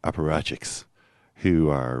apparatchiks who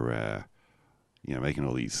are making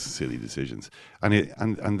all these silly decisions, and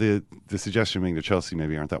the suggestion being that Chelsea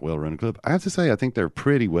maybe aren't that well run a club. I have to say, I think they're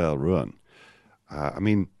pretty well run.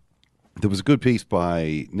 There was a good piece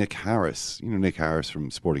by Nick Harris. Nick Harris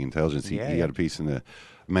from Sporting Intelligence. He had a piece in the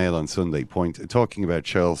Mail on Sunday talking about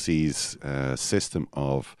Chelsea's system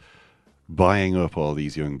of buying up all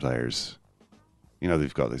these young players.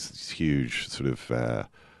 They've got this huge sort of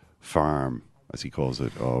farm, as he calls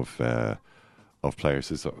it, of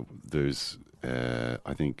players. There's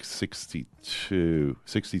I think 62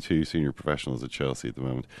 senior professionals at Chelsea at the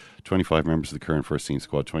moment. 25 members of the current first team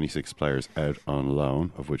squad, 26 players out on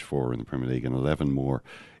loan, of which 4 are in the Premier League, and 11 more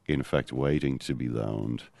in effect waiting to be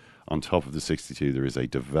loaned. On top of the 62, there is a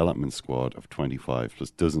development squad of 25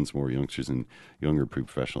 plus dozens more youngsters in younger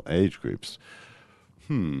pre-professional age groups.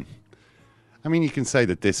 You can say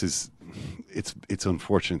that it's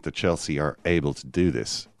unfortunate that Chelsea are able to do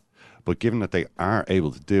this. But given that they are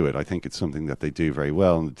able to do it, I think it's something that they do very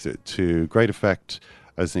well, and to great effect,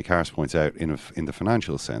 as Nick Harris points out, in the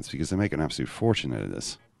financial sense, because they make an absolute fortune out of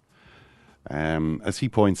this. As he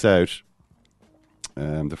points out,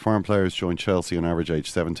 the farm players joined Chelsea on average age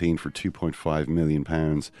 17 for £2.5 million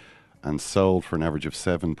and sold for an average of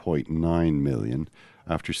 £7.9 million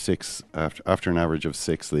after an average of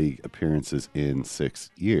 6 league appearances in 6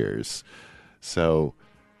 years. So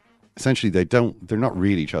essentially, they're not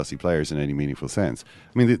really Chelsea players in any meaningful sense.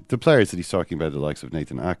 The players that he's talking about, the likes of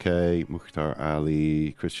Nathan Ake, Mukhtar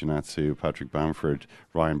Ali, Christian Atsu, Patrick Bamford,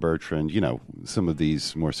 Ryan Bertrand, some of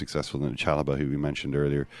these more successful than Chalobah, who we mentioned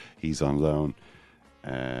earlier, he's on loan.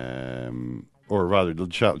 Or rather,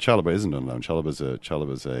 Chalobah isn't on loan. Chalobah's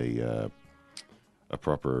a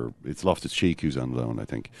proper, it's Loftus-Cheek who's on loan, I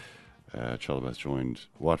think. Chalobah has joined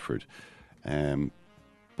Watford.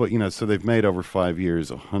 But, so they've made over 5 years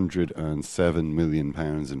 £107 million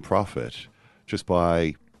in profit just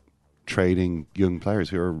by trading young players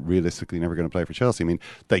who are realistically never going to play for Chelsea.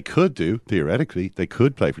 They could theoretically, they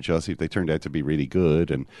could play for Chelsea if they turned out to be really good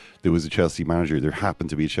and there was a Chelsea manager, there happened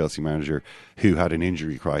to be a Chelsea manager who had an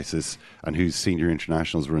injury crisis and whose senior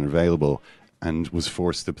internationals were unavailable and was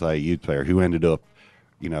forced to play a youth player who ended up,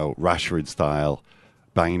 Rashford style,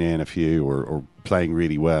 banging in a few or playing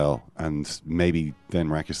really well, and maybe then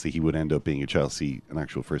miraculously he would end up being an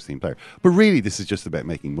actual first team player. But really, this is just about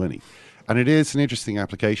making money. And it is an interesting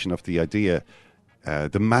application of the idea,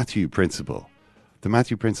 the Matthew principle. The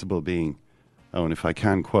Matthew principle being, and if I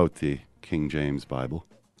can quote the King James Bible.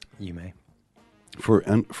 You may. For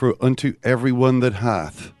unto everyone that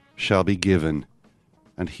hath shall be given,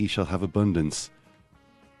 and he shall have abundance.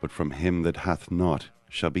 But from him that hath not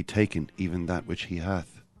shall be taken even that which he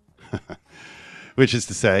hath. Which is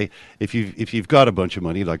to say, if you've got a bunch of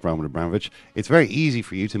money like Roman Abramovich, it's very easy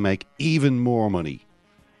for you to make even more money.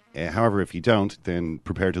 However, if you don't, then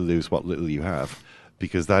prepare to lose what little you have,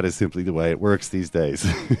 because that is simply the way it works these days.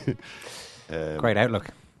 Great outlook.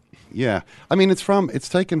 Yeah, it's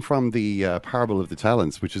taken from the parable of the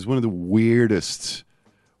talents, which is one of the weirdest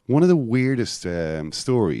one of the weirdest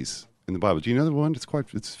stories in the Bible. Do you know the one?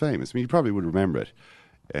 It's famous. I mean, you probably would remember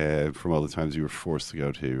it from all the times you were forced to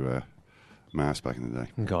go to mass back in the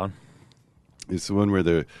day. Go on. It's the one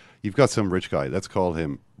where you've got some rich guy. Let's call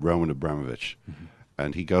him Roman Abramovich,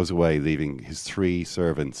 and he goes away, leaving his 3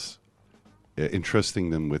 servants, entrusting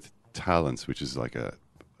them with talents, which is like a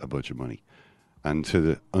bunch of money.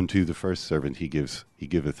 And unto the first servant he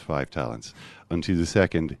giveth 5 talents. Unto the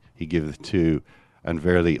second he giveth 2, and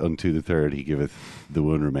verily unto the third he giveth the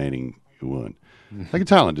one remaining 1. Like a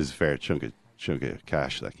talent is a fair chunk of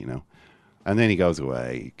cash, like, you know. And then he goes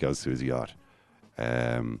away, goes to his yacht,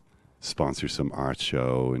 sponsors some art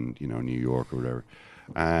show in, you know, New York or whatever.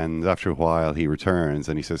 And after a while he returns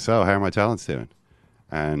and he says, "So, how are my talents doing?"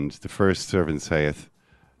 And the first servant saith,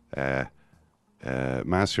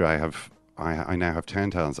 "Master, I now have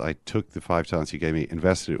 10 talents. I took the 5 talents you gave me,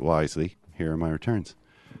 invested it wisely. Here are my returns."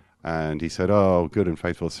 And he said, "Oh, good and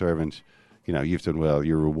faithful servant, you know, you've done well.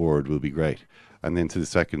 Your reward will be great." And then to the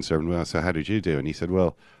second servant, "Well, so how did you do?" And he said,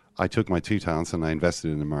 "Well, I took my 2 talents and I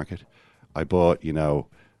invested in the market. I bought, you know,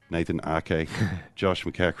 Nathan Ake, Josh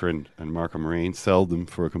McEachran, and Marco Marine, sold them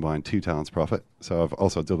for a combined 2 talents profit. So I've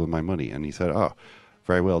also doubled my money." And he said, "Oh,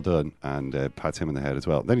 very well done," and pats him in the head as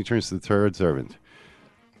well. Then he turns to the third servant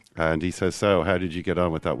and he says, "So, how did you get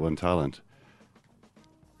on with that 1 talent?"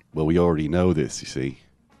 Well, we already know this, you see,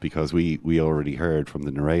 because we already heard from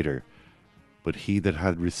the narrator. "But he that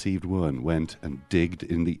had received 1 went and digged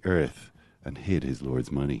in the earth and hid his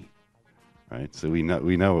Lord's money." Right? So we know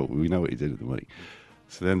what he did with the money.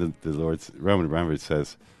 So then the Lord's Roman Abramovich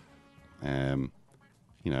says, "You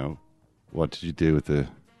know, what did you do with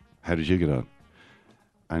how did you get on?"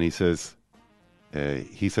 And he says,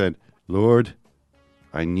 he said, "Lord,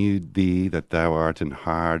 I knew thee that thou art an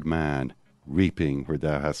hard man, reaping where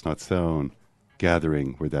thou hast not sown,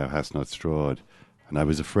 gathering where thou hast not strawed. And I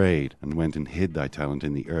was afraid, and went and hid thy talent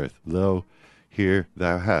in the earth. Lo, here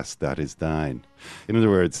thou hast, that is thine." In other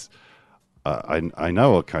words, I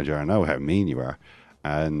know, Kajar, I know how mean you are,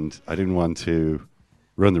 and I didn't want to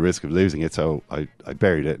run the risk of losing it, so I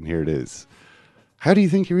buried it, and here it is. How do you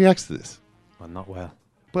think he reacts to this? Well, not well.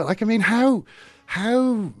 But, like, I mean, how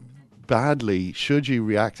badly should you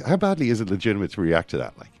react? How badly is it legitimate to react to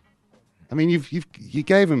that? Like, I mean, you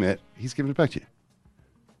gave him it, he's giving it back to you.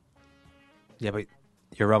 Yeah, but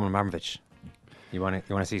you're Roman Abramovich. You want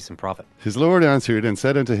to see some profit. His Lord answered and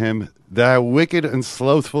said unto him, "Thou wicked and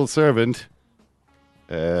slothful servant,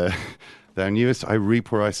 thou knewest I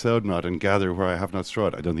reap where I sowed not, and gather where I have not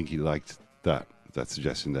strawed." I don't think he liked that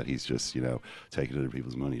suggestion that he's just, you know, taking other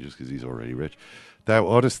people's money just because he's already rich. "Thou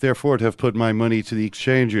oughtest therefore to have put my money to the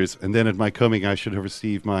exchangers, and then at my coming I should have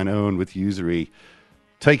received mine own with usury.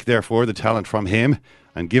 Take therefore the talent from him,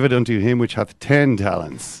 and give it unto him which hath 10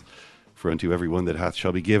 talents. For unto every one that hath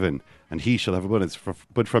shall be given, and he shall have abundance.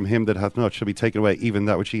 But from him that hath not shall be taken away even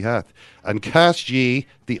that which he hath. And cast ye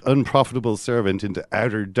the unprofitable servant into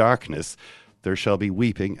outer darkness. There shall be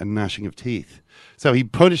weeping and gnashing of teeth." So he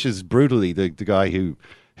punishes brutally the guy who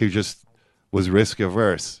just was risk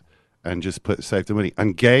averse and just saved the money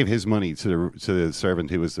and gave his money to the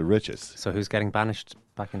servant who was the richest. So who's getting banished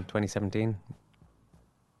back in 2017?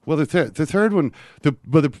 Well, the third one,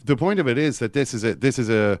 the point of it is that this is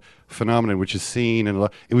a phenomenon which is seen in a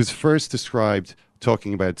lot. It was first described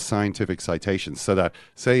talking about scientific citations, so that,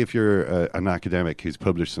 say, if you're an academic who's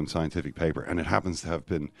published some scientific paper and it happens to have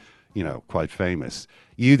been, you know, quite famous,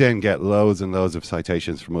 you then get loads and loads of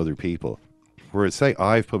citations from other people. Whereas, say,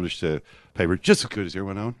 I've published a paper just as good as your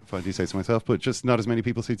one, Owen, if I do say so myself, but just not as many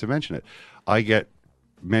people seem to mention it. I get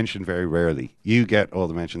mentioned very rarely. You get all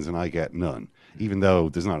the mentions and I get none, even though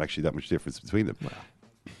there's not actually that much difference between them. Wow.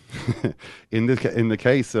 In the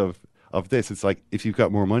case of this, it's like, if you've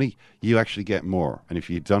got more money, you actually get more. And if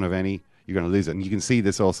you don't have any, you're going to lose it. And you can see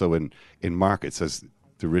this also in markets, as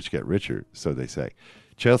the rich get richer, so they say.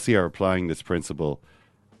 Chelsea are applying this principle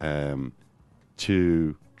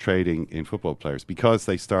to trading in football players, because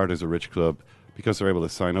they start as a rich club, because they're able to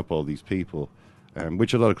sign up all these people,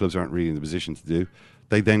 which a lot of clubs aren't really in the position to do.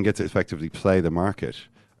 They then get to effectively play the market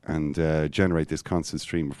and generate this constant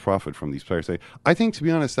stream of profit from these players. I think, to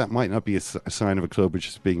be honest, that might not be a sign of a club which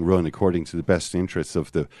is being run according to the best interests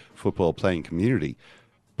of the football playing community,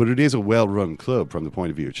 but it is a well-run club from the point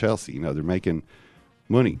of view of Chelsea. You know, they're making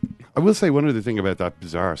money. I will say one other thing about that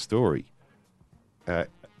bizarre story.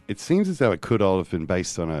 It seems as though it could all have been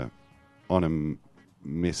based on a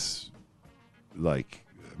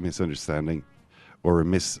misunderstanding, or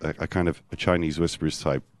a kind of a Chinese whispers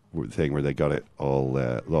type thing where they got it all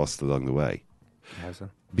lost along the way. How so?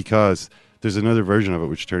 Because there's another version of it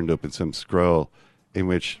which turned up in some scroll in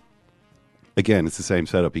which again, it's the same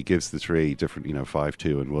setup. He gives the three different, 5,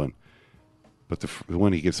 2, and 1. But the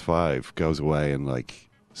one he gives 5 goes away and like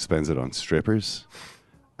spends it on strippers.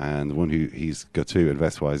 And the one who he's got 2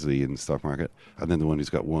 invests wisely in the stock market, and then the one who's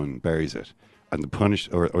got 1 buries it. And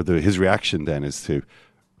his reaction then is to,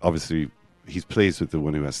 obviously, he's pleased with the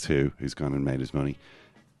one who has 2, who's gone and made his money.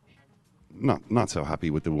 Not so happy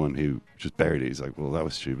with the one who just buried it. He's like, well, that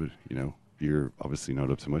was stupid. You're obviously not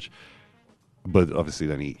up to much. But obviously,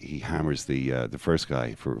 then he hammers the first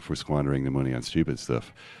guy for squandering the money on stupid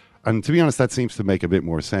stuff. And to be honest, that seems to make a bit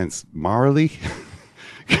more sense morally.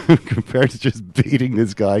 Compared to just beating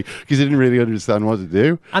this guy because he didn't really understand what to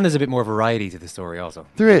do. And there's a bit more variety to the story also.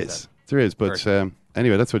 There is. But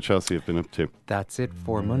anyway, that's what Chelsea have been up to. That's it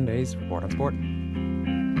for Monday's Report on Sport.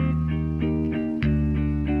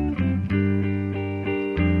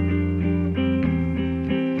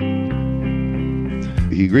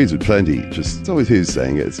 He agrees with plenty. It's always who's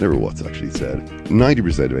saying it. It's never what's actually said.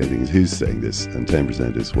 90% of anything is who's saying this, and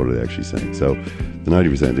 10% is what are they actually saying. So the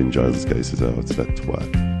 90% in Giles' case is, it's that twat.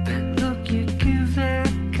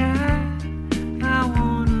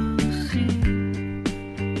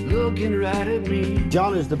 Looking right at me.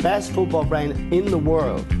 John is the best football brain in the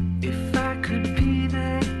world. If I could be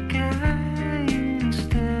that guy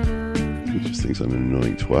instead of me. He just thinks I'm an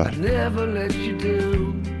annoying twat. I'd never let you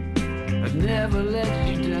down. I'd never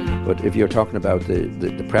let you down. But if you're talking about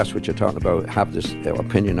the press, which you're talking about, have this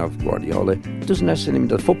opinion of Guardiola, it doesn't necessarily mean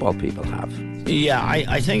that football people have. Yeah,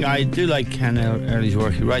 I think I do like Ken Early's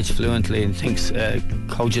work. He writes fluently and thinks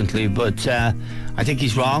cogently, but I think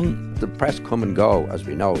he's wrong. The press come and go, as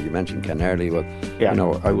we know. You mentioned Ken Early. Well, yeah.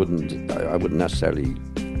 I wouldn't necessarily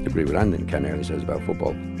agree with anything Ken Early says about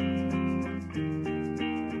football.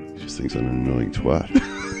 He just thinks I'm an annoying twat.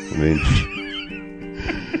 I mean...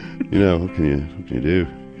 what can you do?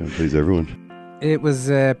 You can't please everyone. It was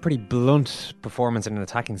a pretty blunt performance in an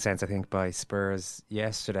attacking sense, I think, by Spurs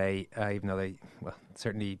yesterday, even though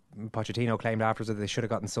certainly Pochettino claimed afterwards that they should have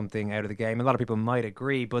gotten something out of the game. A lot of people might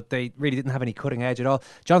agree, but they really didn't have any cutting edge at all.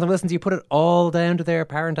 Jonathan Wilson, do you put it all down to their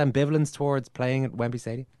apparent ambivalence towards playing at Wembley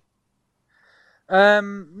Stadium?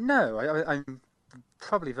 No, I'm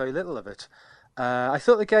probably very little of it. I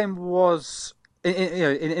thought the game was,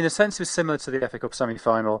 in a sense, it was similar to the FA Cup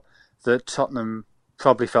semi-final, that Tottenham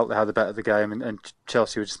probably felt they had the better of the game and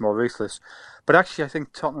Chelsea were just more ruthless. But actually, I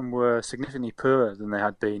think Tottenham were significantly poorer than they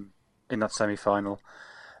had been in that semi-final.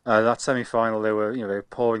 That semi-final, they were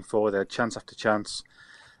pouring forward, they had chance after chance.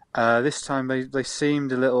 This time, they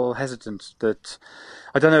seemed a little hesitant. That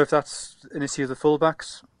I don't know if that's an issue of the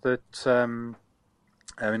fullbacks. That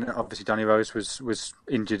obviously Danny Rose was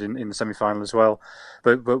injured in the semi-final as well,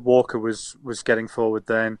 but Walker was getting forward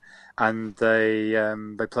then, and they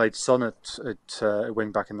played Son at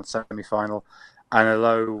wing back in the semi-final, and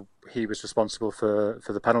although he was responsible for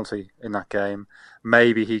the penalty in that game,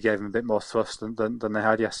 maybe he gave them a bit more thrust than they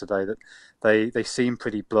had yesterday. That they seemed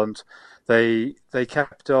pretty blunt. They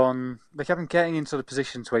kept on getting into the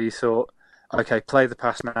positions where you thought, okay, play the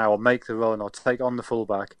pass now or make the run or take on the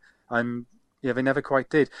fullback, and yeah, they never quite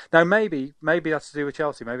did. Now, maybe that's to do with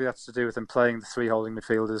Chelsea. Maybe that's to do with them playing the 3 holding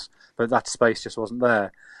midfielders, but that space just wasn't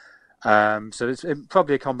there. So it's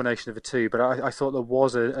probably a combination of the two. But I thought there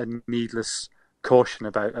was a needless caution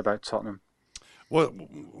about Tottenham.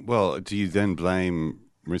 Well, do you then blame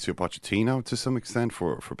Mauricio Pochettino to some extent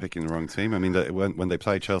for picking the wrong team? I mean, when they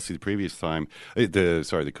played Chelsea the previous time,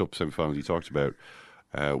 the cup semi-final you talked about,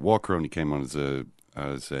 Walker only came on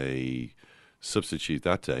as a substitute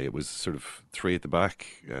that day. It was sort of 3 at the back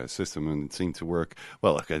system, and it seemed to work.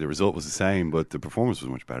 Well, okay, the result was the same, but the performance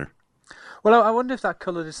was much better. Well, I wonder if that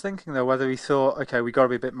coloured his thinking though. Whether he thought, okay, we got to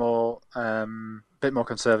be a bit more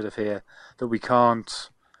conservative here. That we can't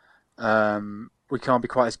be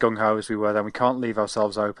quite as gung ho as we were then. We can't leave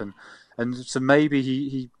ourselves open, and so maybe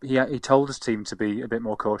he told his team to be a bit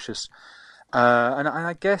more cautious. And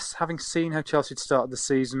I guess having seen how Chelsea had started the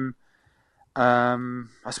season. I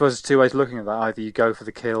suppose there's 2 ways of looking at that. Either you go for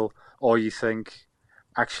the kill, or you think,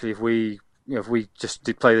 actually, if we just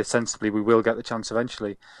did play this sensibly, we will get the chance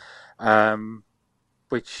eventually.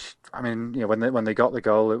 Which, I mean, when they got the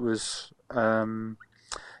goal, it was from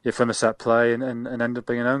a set play and ended up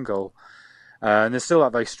being an own goal. And there's still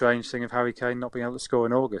that very strange thing of Harry Kane not being able to score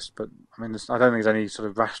in August. But I mean, I don't think there's any sort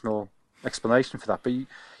of rational explanation for that. But you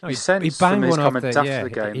sense from his comments after the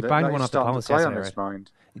game he banged one off the post play yesterday, on his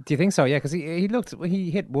mind. Do you think so? Yeah, because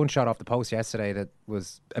he hit one shot off the post yesterday that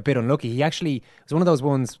was a bit unlucky. He actually it was one of those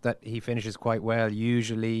ones that he finishes quite well.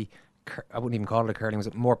 Usually, I wouldn't even call it a curling. It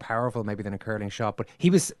was more powerful maybe than a curling shot. But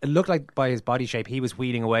it looked like by his body shape he was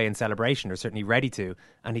wheeling away in celebration, or certainly ready to,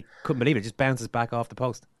 and he couldn't believe it. It just bounces back off the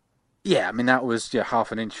post. Yeah, I mean that was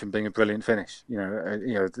half an inch from being a brilliant finish.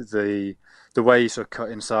 The way he sort of cut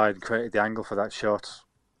inside and created the angle for that shot.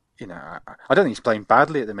 I don't think he's playing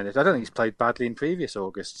badly at the minute. I don't think he's played badly in previous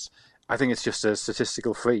Augusts. I think it's just a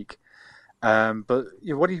statistical freak. But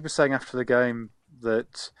what he was saying after the game,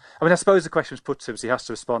 I suppose the question was put to him, so he has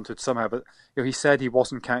to respond to it somehow. But he said he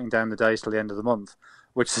wasn't counting down the days till the end of the month,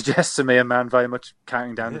 which suggests to me a man very much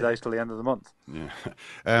counting down the days till the end of the month. Yeah,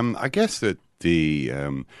 I guess that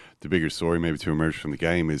the bigger story maybe to emerge from the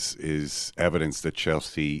game is evidence that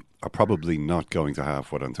Chelsea are probably not going to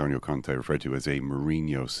have what Antonio Conte referred to as a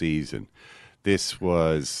Mourinho season. This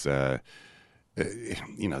was, they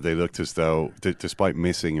looked as though, despite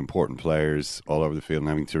missing important players all over the field and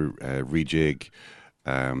having to rejig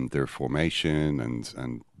their formation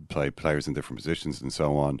and play players in different positions and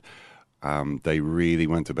so on, they really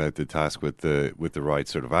went about the task with the right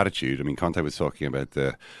sort of attitude. I mean, Conte was talking about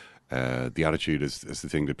the attitude as the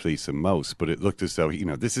thing that pleased him most, but it looked as though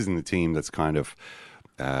this isn't a team that's kind of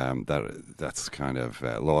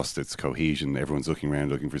lost its cohesion. Everyone's looking around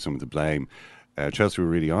looking for someone to blame. Chelsea were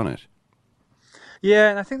really on it.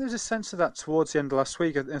 Yeah, and I think there's a sense of that towards the end of last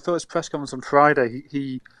week. I thought his press conference on Friday,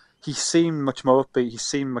 he seemed much more upbeat. He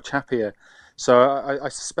seemed much happier. So I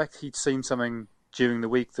suspect he'd seen something during the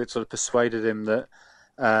week that sort of persuaded him that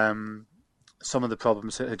some of the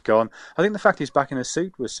problems had gone. I think the fact he's back in a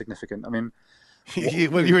suit was significant. I mean,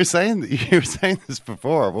 you were saying this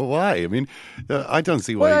before. Well, why? I mean, I don't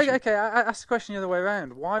see why. Well, okay, I asked the question the other way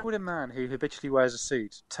around. Why would a man who habitually wears a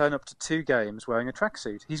suit turn up to 2 games wearing a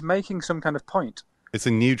tracksuit? He's making some kind of point. It's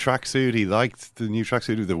a new tracksuit. He liked the new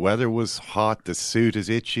tracksuit. The weather was hot. The suit is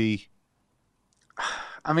itchy.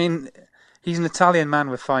 I mean, he's an Italian man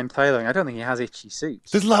with fine tailoring. I don't think he has itchy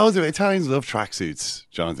suits. There's loads of Italians love tracksuits,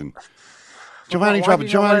 Jonathan. Giovanni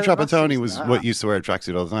Trapattoni was what used to wear a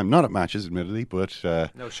tracksuit all the time. Not at matches, admittedly, but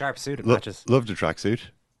no sharp suit at matches. Loved a tracksuit.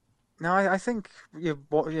 No, I think.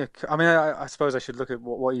 I suppose I should look at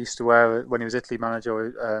what he used to wear when he was Italy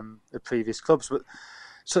manager at previous clubs. But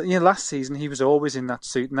last season he was always in that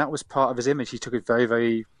suit, and that was part of his image. He took it very,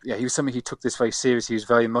 very. Yeah, he was something. He took this very seriously. He was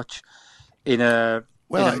very much in a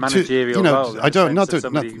managerial role. I don't not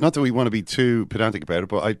that we want to be too pedantic about it,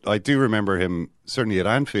 but I do remember him certainly at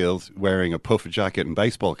Anfield wearing a puffer jacket and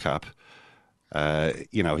baseball cap.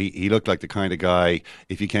 He looked like the kind of guy,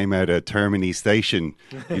 if you came out of Termini Station,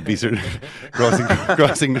 you'd be sort of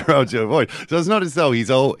crossing the road to avoid. So it's not as though he's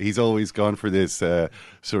always gone for this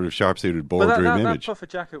sort of sharp-suited boardroom image. That puffer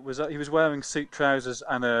jacket he was wearing suit trousers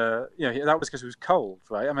and that was because it was cold,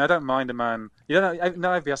 right? I mean, I don't mind a man. Not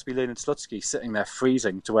everybody has to be Leonid Slutsky sitting there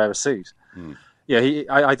freezing to wear a suit.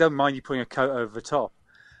 I don't mind you putting a coat over the top.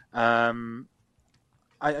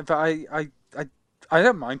 I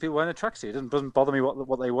don't mind people wearing a tracksuit. It doesn't bother me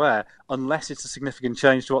what they wear, unless it's a significant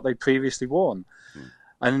change to what they'd previously worn.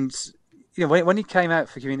 And when he came out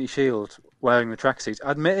for Community Shield wearing the tracksuit,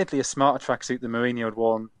 admittedly a smarter tracksuit than Mourinho had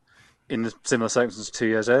worn in the similar circumstances 2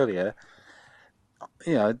 years earlier,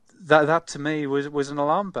 that to me was an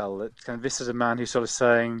alarm bell. That kind of, this is a man who's sort of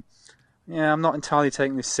saying, I'm not entirely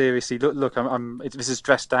taking this seriously. Look, this is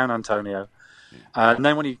dressed down, Antonio. And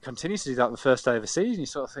then when he continues to do that the first day of the season, you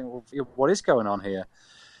sort of think, well, what is going on here?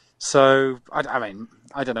 So, I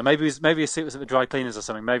don't know. Maybe his suit was at the dry cleaners or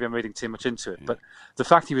something. Maybe I'm reading too much into it. But the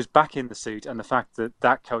fact he was back in the suit and the fact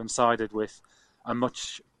that coincided with a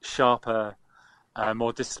much sharper,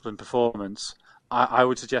 more disciplined performance, I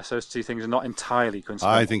would suggest those two things are not entirely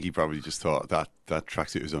coincidental. I think he probably just thought that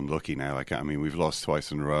tracksuit was unlucky now. We've lost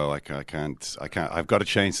twice in a row. I can't. I've got to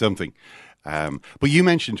change something. But you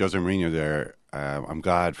mentioned Jose Mourinho there. I'm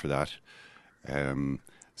glad for that,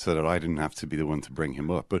 so that I didn't have to be the one to bring him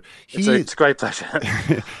up. But it's a great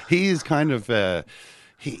pleasure. He is kind of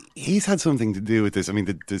he's had something to do with this. I mean,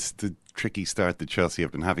 the tricky start that Chelsea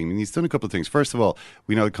have been having. I mean, he's done a couple of things. First of all,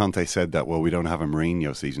 we know that Conte said that, we don't have a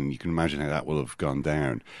Mourinho season. You can imagine how that will have gone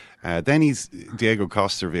down. Then Diego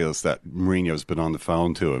Costa reveals that Mourinho's been on the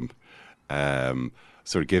phone to him,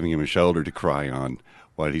 sort of giving him a shoulder to cry on,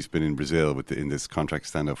 while he's been in Brazil in this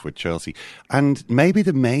contract standoff with Chelsea. And maybe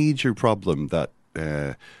the major problem that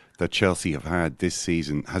Chelsea have had this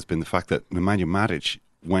season has been the fact that Nemanja Matic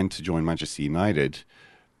went to join Manchester United.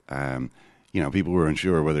 People were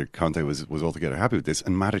unsure whether Conte was altogether happy with this,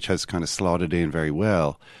 and Matic has kind of slotted in very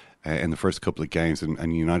well in the first couple of games,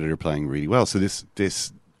 and United are playing really well. So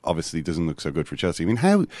this obviously doesn't look so good for Chelsea. I mean,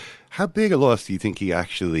 how big a loss do you think he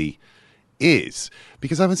actually is?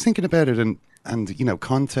 Because I was thinking about it, and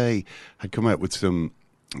Conte had come out with some.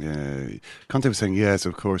 Conte was saying, yes,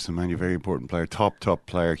 of course, Nemanja, very important player, top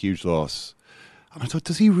player, huge loss. And I thought,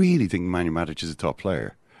 does he really think Nemanja Matic is a top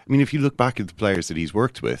player? I mean, if you look back at the players that he's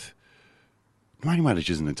worked with, Nemanja Matic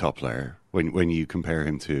isn't a top player when you compare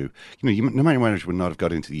him to, Nemanja Matic would not have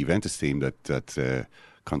got into the Juventus team that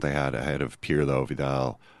Conte had ahead of Pirlo,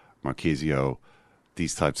 Vidal, Marchisio,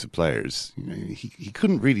 these types of players. He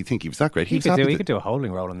couldn't really think he was that great. He could do a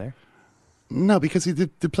holding role in there. No, because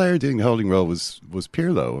the player doing the holding role was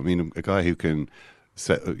Pirlo. I mean, a guy who can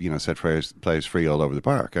set players free all over the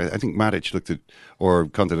park. I think Matic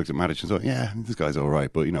Conte looked at Matic and thought, yeah, this guy's all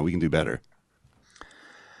right, but we can do better.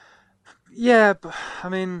 Yeah, but I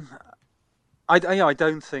mean, I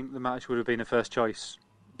don't think the Matic would have been a first choice.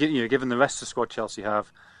 Given the rest of the squad Chelsea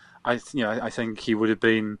have, I think he would have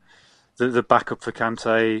been the backup for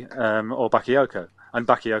Kante or Bakayoko, and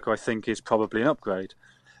Bakayoko I think is probably an upgrade.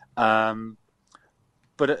 But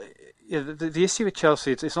the issue with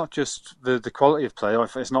Chelsea, it's not just the quality of play.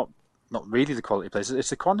 It's not really the quality of play. It's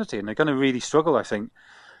the quantity, and they're going to really struggle. I think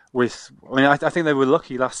I think they were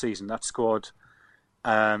lucky last season. That squad.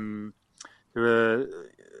 There were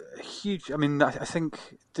huge. I mean, I think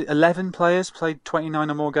 11 players played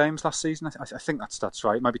 29 or more games last season. I think that's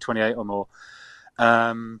right. It might be 28 or more.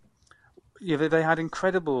 They had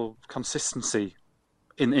incredible consistency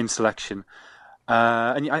in selection,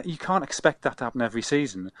 and you can't expect that to happen every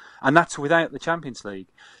season. And that's without the Champions League.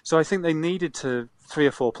 So I think they needed 3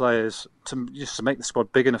 or 4 players to make the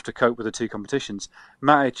squad big enough to cope with the two competitions.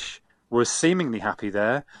 Matic was seemingly happy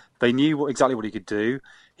there. They knew exactly what he could do.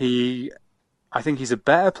 I think he's a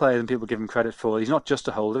better player than people give him credit for. He's not just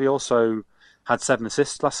a holder. He also had 7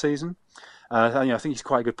 assists last season. I think he's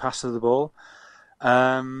quite a good passer of the ball.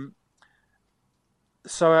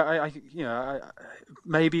 So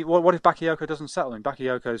maybe what if Bakayoko doesn't settle?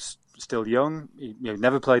 Bakayoko's still young. He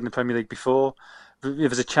never played in the Premier League before. If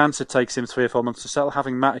there's a chance it takes him 3 or 4 months to settle,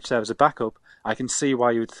 having Matic there as a backup, I can see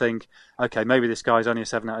why you would think, okay, maybe this guy's only a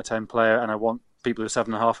 7 out of 10 player, and I want people who are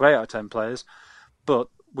 7.5 or 8 out of 10 players. But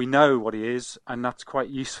we know what he is, and that's quite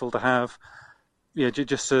useful to have.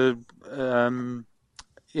 Just in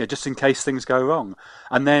case things go wrong.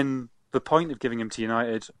 And then the point of giving him to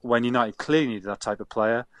United, when United clearly needed that type of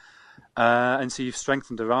player, and so you've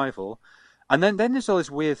strengthened the rival. And then there's all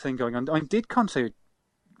this weird thing going on. I mean, did Conte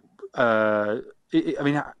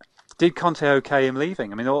okay him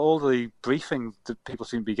leaving? I mean, all the briefing that people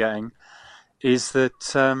seem to be getting is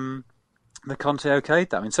that the Conte okayed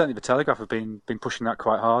that. I mean, certainly the Telegraph have been pushing that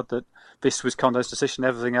quite hard, that this was Conte's decision,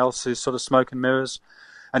 everything else is sort of smoke and mirrors.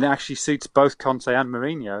 And it actually suits both Conte and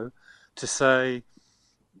Mourinho to say,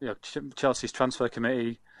 Chelsea's transfer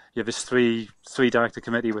committee, you have this three director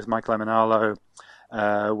committee with Michael Emenalo,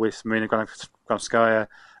 with Marina Granovskaya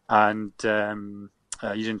and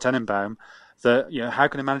Eugene Tenenbaum, that how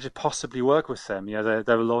can a manager possibly work with them? They're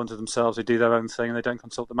a law unto themselves. They do their own thing and they don't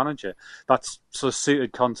consult the manager. That's sort of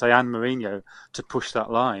suited Conte and Mourinho to push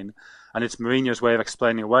that line, and it's Mourinho's way of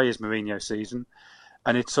explaining away his Mourinho season,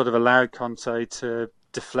 and it sort of allowed Conte to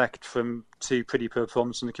deflect from 2 pretty poor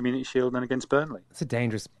performances in the Community Shield and against Burnley. It's a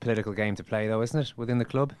dangerous political game to play, though, isn't it, within the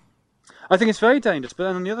club? I think it's very dangerous, but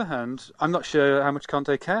then on the other hand, I'm not sure how much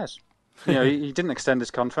Conte cares. He didn't extend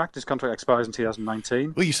his contract. His contract expires in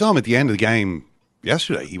 2019. Well, you saw him at the end of the game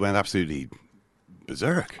yesterday. He went absolutely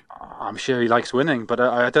berserk. I'm sure he likes winning, but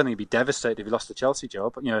I don't think he'd be devastated if he lost the Chelsea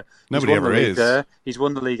job. Nobody ever is. There. He's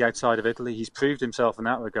won the league outside of Italy. He's proved himself in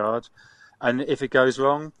that regard. And if it goes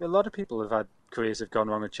wrong, a lot of people have had careers that have gone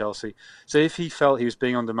wrong at Chelsea. So if he felt he was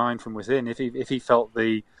being undermined from within, if he felt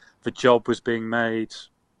the job was being made,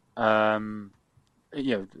 that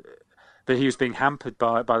he was being hampered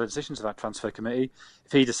by the decisions of that transfer committee,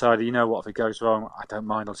 if he decided, if it goes wrong, I don't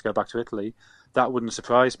mind, I'll just go back to Italy, that wouldn't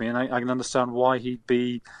surprise me. And I can understand why he'd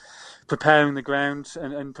be preparing the ground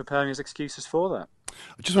and preparing his excuses for that.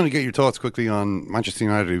 I just want to get your thoughts quickly on Manchester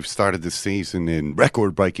United, who've started this season in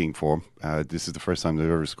record-breaking form. This is the first time they've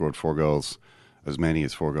ever scored 4 goals, as many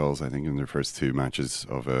as 4 goals, I think, in their first 2 matches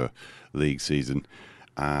of a league season.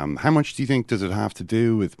 How much do you think does it have to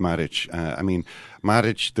do with Matic?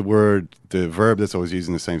 Matic, the verb that's always used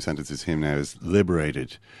in the same sentence as him now is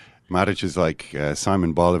liberated. Matic is like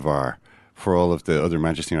Simon Bolivar for all of the other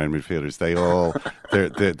Manchester United midfielders.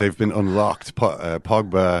 They've been unlocked.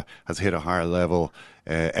 Pogba has hit a higher level.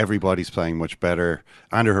 Everybody's playing much better.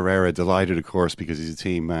 Ander Herrera delighted, of course, because he's a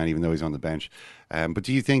team man, even though he's on the bench. But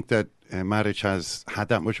do you think that Matic has had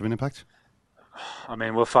that much of an impact? I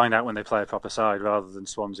mean, we'll find out when they play a proper side rather than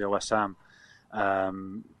Swansea or West Ham.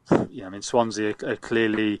 Swansea are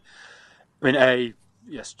clearly,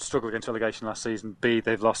 struggled against relegation last season. B,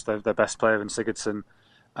 they've lost their best player in Sigurdsson,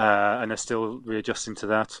 and they're still readjusting to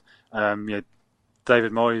that.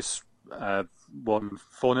 David Moyes won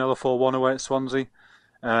 4-0 or 4-1 away at Swansea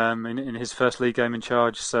in his first league game in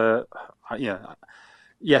charge. So,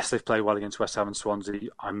 yes, they've played well against West Ham and Swansea.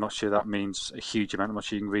 I'm not sure that means a huge amount of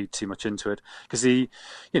much. You can read too much into it because you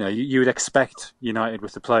would expect United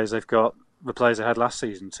with the players they've got, the players they had last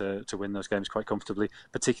season to win those games quite comfortably,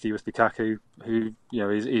 particularly with Lukaku, who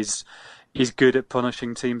is good at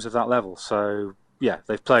punishing teams of that level. So yeah,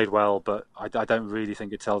 they've played well, but I don't really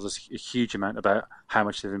think it tells us a huge amount about how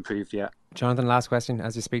much they've improved yet. Jonathan, last question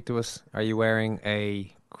as you speak to us: are you wearing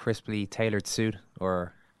a crisply tailored suit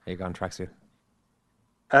or are you gone tracksuit?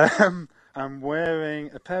 I'm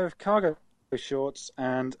wearing a pair of cargo shorts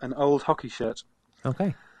and an old hockey shirt.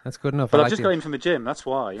 Okay, that's good enough. But I've just got in from the gym, that's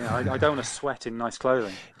why. I don't want to sweat in nice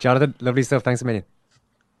clothing. Jonathan, lovely stuff. Thanks a million.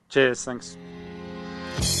 Cheers, thanks.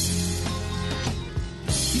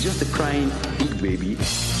 He's just a crying big baby.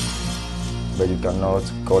 But you cannot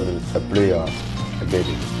call a player a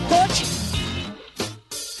baby. Coach!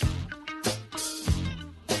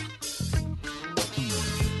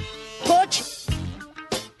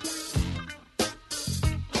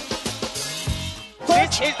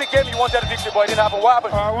 Which is the game you wanted a victory, but it didn't happen. What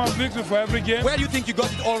happened? I want victory for every game. Where do you think you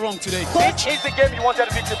got it all wrong today? Which is the game you wanted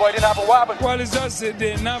a victory, but it didn't happen. What happened? Well, it's just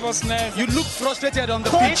the nervousness. You look frustrated on the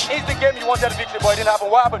pitch. Which is the game you wanted a victory, but it didn't happen.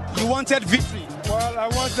 What happened? You wanted victory. Well, I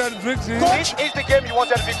wanted victory. Which is the game you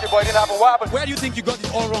wanted a victory, but it didn't happen. What happened? Where do you think you got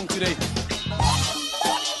it all wrong today?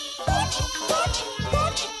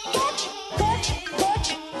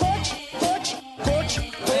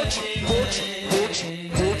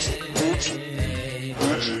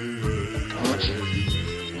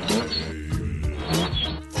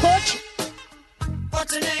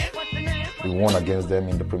 We won against them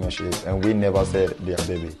in the Premiership, and we never said they are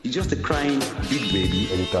baby. He's just a crying big baby.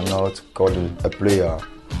 And you cannot call a player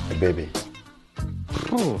a baby.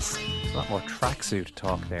 There's a lot more tracksuit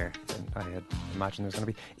talk there than I had imagined there's going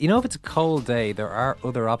to be. If it's a cold day, there are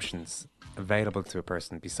other options available to a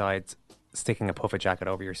person besides sticking a puffer jacket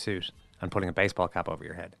over your suit and putting a baseball cap over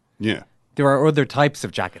your head. Yeah. There are other types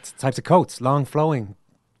of jackets, types of coats, long flowing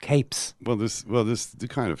capes. Well, this the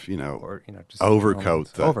kind of just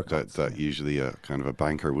overcoat that usually a kind of a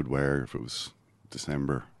banker would wear if it was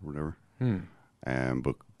December or whatever.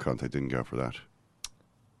 But Conte didn't go for that.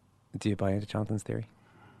 Do you buy into Jonathan's theory?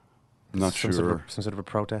 Not sure. Some sort of a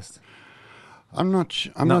protest. I'm not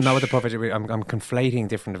with the puffer jacket. I'm conflating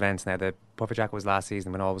different events now. The puffer jacket was last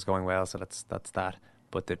season when all was going well, so that's that.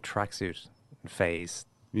 But the tracksuit phase.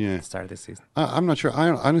 Yeah, at the start of this season. I'm not sure. I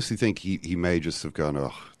honestly think he may just have gone,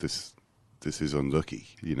 this is unlucky,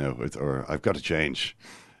 or I've got to change.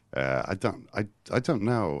 I don't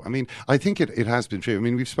know. I mean, I think it has been true. I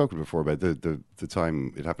mean, we've spoken before about the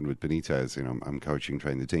time it happened with Benitez. I'm coaching,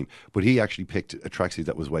 training the team, but he actually picked a tracksuit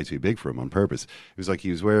that was way too big for him on purpose. It was like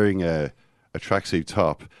he was wearing a tracksuit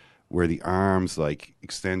top where the arms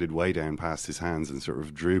extended way down past his hands and sort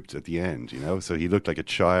of drooped at the end, So he looked like a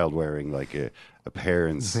child wearing a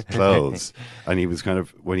parent's clothes, and he was kind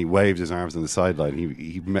of, when he waved his arms on the sideline,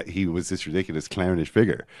 he was this ridiculous clownish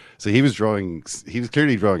figure. So he was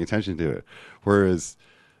clearly drawing attention to it. Whereas,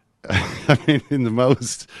 I mean,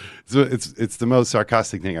 it's the most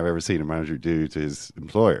sarcastic thing I've ever seen a manager do to his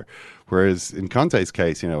employer. Whereas in Conte's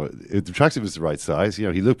case, the tracksuit was the right size.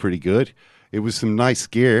 He looked pretty good. It was some nice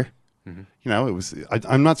gear. Mm-hmm. It was.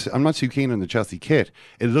 I'm not too keen on the Chelsea kit.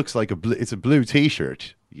 It looks like it's a blue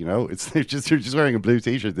T-shirt. They're just wearing a blue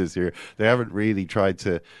T-shirt this year. They haven't really tried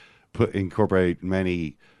to incorporate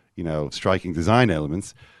many striking design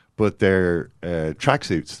elements, but their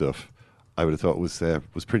tracksuit stuff I would have thought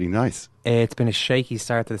was pretty nice. It's been a shaky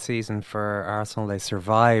start to the season for Arsenal. They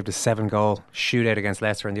survived a 7-goal shootout against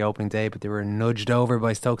Leicester on the opening day, but they were nudged over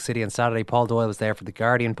by Stoke City on Saturday. Paul Doyle was there for The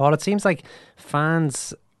Guardian. Paul, it seems like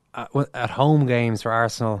fans at home games for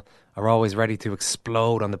Arsenal are always ready to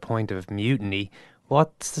explode on the point of mutiny.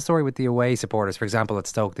 What's the story with the away supporters? For example, at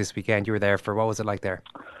Stoke this weekend, you were there for. What was it like there?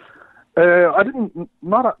 I didn't,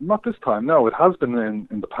 not this time. No, it has been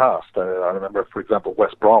in the past. I remember, for example,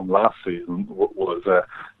 West Brom last season was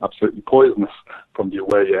absolutely poisonous from the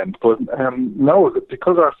away end. But no,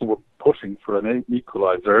 because Arsenal were pushing for an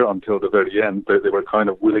equaliser until the very end, they were kind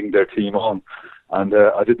of willing their team on, and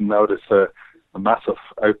I didn't notice a massive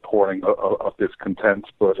outpouring of discontent.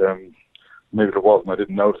 But maybe there wasn't. I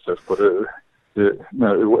didn't notice it. But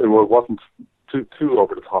no, it wasn't too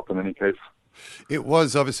over the top in any case. It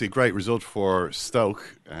was obviously a great result for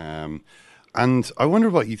Stoke, and I wonder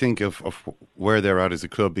what you think of where they're at as a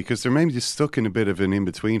club, because they're maybe just stuck in a bit of an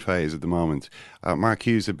in-between phase at the moment. Mark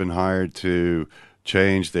Hughes had been hired to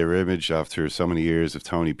change their image after so many years of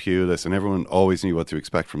Tony Pulis, and everyone always knew what to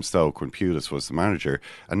expect from Stoke when Pulis was the manager.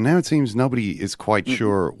 And now it seems nobody is quite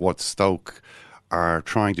sure what Stoke are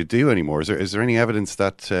trying to do anymore. Is there any evidence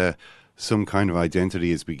that some kind of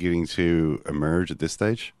identity is beginning to emerge at this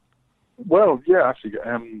stage? Well, yeah, actually,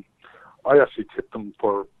 I actually tipped them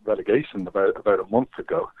for relegation about a month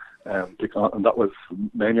ago, and that was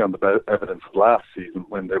mainly on the evidence of last season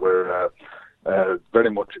when they were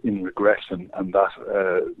very much in regression, and that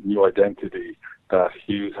new identity that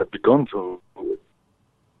Hughes had begun to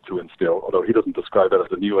instill, although he doesn't describe it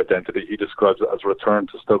as a new identity, he describes it as a return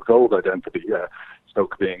to Stoke's old identity,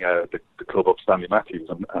 Stoke being the club of Stanley Matthews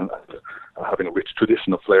and having a rich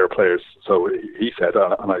tradition of flair players. So he said,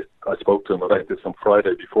 and I spoke to him about this on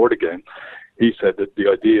Friday before the game, he said that the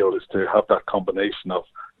ideal is to have that combination of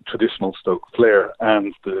traditional Stoke flair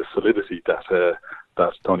and the solidity that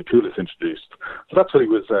Tony Pulis introduced. So that's what he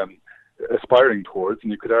was aspiring towards,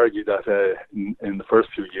 and you could argue that in the first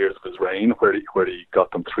few years of his reign, where he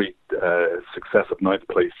got them 3 successive ninth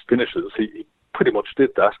place finishes, he pretty much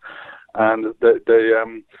did that, and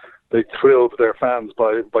they thrilled their fans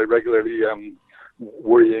by regularly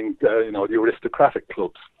worrying the aristocratic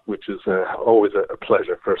clubs, which is always a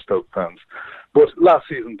pleasure for Stoke fans. But last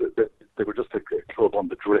season they were just a club on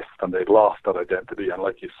the drift, and they'd lost that identity, and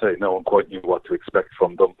like you say, no one quite knew what to expect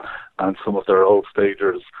from them, and some of their old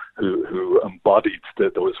stagers who embodied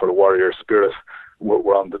those sort of warrior spirit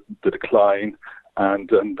were on the decline, and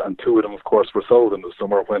 2 of them, of course, were sold in the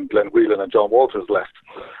summer when Glenn Whelan and John Walters left.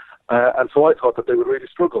 And so I thought that they would really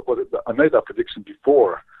struggle, but I made that prediction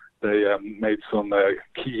before they made some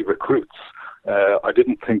key recruits. I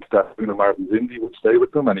didn't think that Bruno Martins-Indi would stay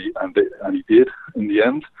with them, and he did in the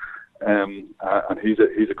end. And he's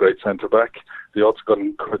a great centre back. They also got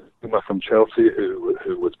in Kurtzuma from Chelsea, who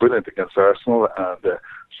was brilliant against Arsenal and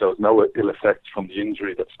shows no ill effects from the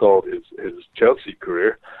injury that stalled his Chelsea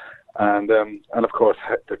career. And of course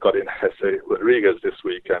they got in Jesse Rodriguez this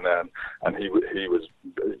week, and he was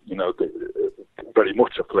very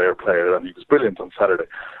much a player, and he was brilliant on Saturday.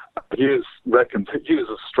 Hughes reckons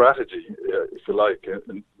Hughes' strategy, if you like,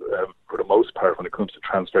 for the most part when it comes to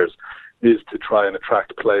transfers, is to try and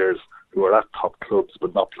attract players who are at top clubs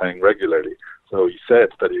but not playing regularly. So he said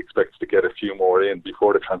that he expects to get a few more in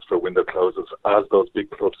before the transfer window closes, as those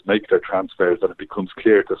big clubs make their transfers, and it becomes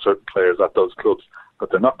clear to certain players at those clubs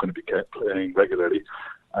that they're not going to be playing regularly.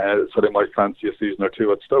 So they might fancy a season or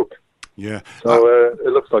 2 at Stoke. Yeah. So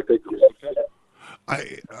it looks like they could.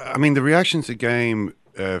 I mean, the reaction to the game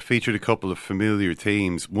featured a couple of familiar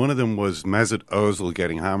themes. One of them was Mesut Ozil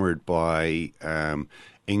getting hammered by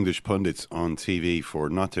English pundits on TV for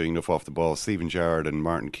not doing enough off the ball. Stephen Gerrard and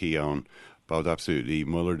Martin Keown both absolutely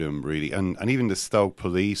mullered him, really. And even the Stoke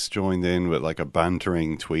police joined in with like a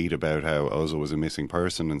bantering tweet about how Ozil was a missing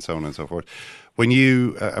person and so on and so forth. When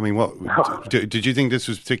you, did you think this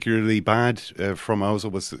was particularly bad from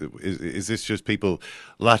Ozil? Is this just people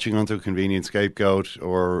latching onto a convenient scapegoat,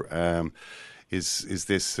 or is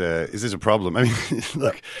this a problem? I mean,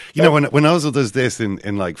 look, when Ozil does this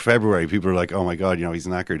in like February, people are like, oh my God, he's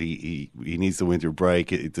knackered. He needs the winter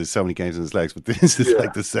break. There's so many games in his legs, but this is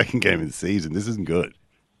like the second game of the season. This isn't good.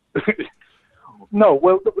 No,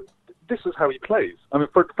 well, this is how he plays. I mean,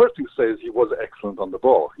 the first thing to say is he was excellent on the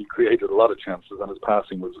ball. He created a lot of chances, and his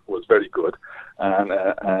passing was very good, and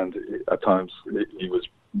at times he was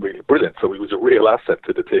really brilliant. So he was a real asset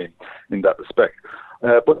to the team in that respect.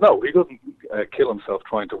 But no, he doesn't kill himself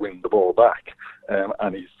trying to win the ball back,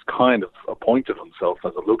 and he's kind of appointed himself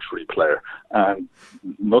as a luxury player, and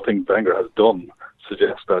nothing Wenger has done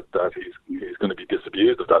suggests that he's going to be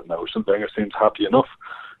disabused of that notion. Wenger seems happy enough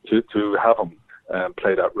to have him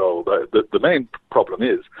play that role. The main problem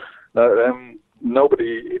is that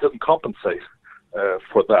he doesn't compensate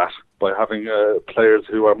for that by having players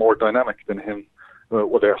who are more dynamic than him.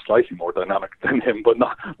 Well, they're slightly more dynamic than him, but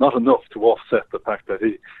not enough to offset the fact that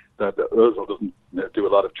Ozil doesn't do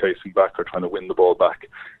a lot of chasing back or trying to win the ball back.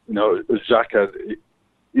 Xhaka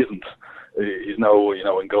isn't. He's no,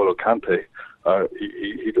 N'Golo Kante.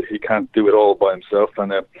 He can't do it all by himself.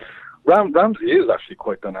 And Ramsey is actually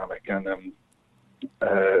quite dynamic and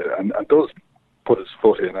does put his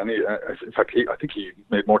foot in. And in fact, I think he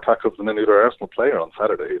made more tackles than any other Arsenal player on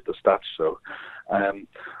Saturday, if the stats show.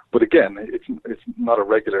 But again, it's not a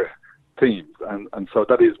regular theme, and so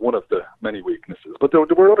that is one of the many weaknesses. But there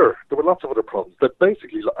were lots of other problems. That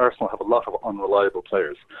basically Arsenal have a lot of unreliable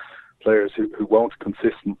players who won't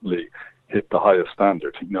consistently hit the highest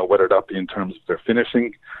standard. Whether that be in terms of their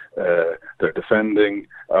finishing, their defending,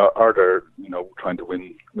 or their trying to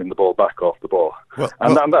win the ball back off the ball.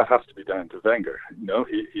 And that has to be down to Wenger.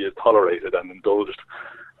 He has tolerated and indulged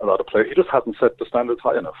a lot of players. He just hasn't set the standards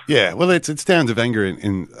high enough. Yeah, well, it's down to Wenger.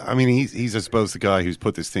 I mean, he's I suppose the guy who's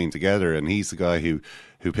put this team together, and he's the guy who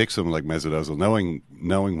picks someone like Mesut Ozil,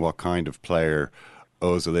 knowing what kind of player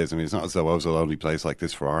Ozil is. I mean, it's not as though Ozil only plays like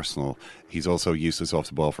this for Arsenal. He's also useless off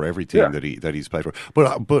the ball for every team that he's played for.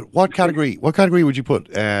 But what category would you put?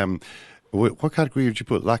 What category would you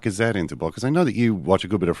put Lacazette into, Bob? Because I know that you watch a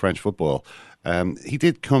good bit of French football. He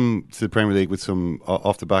did come to the Premier League with some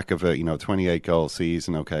off the back of a 28 goal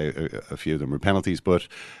season. Okay, a few of them were penalties, but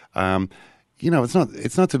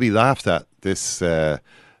it's not to be laughed at,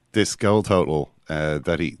 this goal total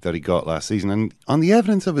that he got last season. And on the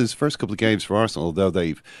evidence of his first couple of games for Arsenal, although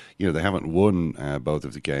they haven't won both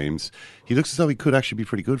of the games, he looks as though he could actually be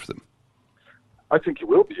pretty good for them. I think he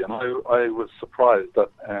will be, and I was surprised that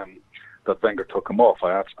Wenger took him off.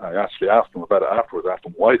 I actually asked him about it afterwards. I asked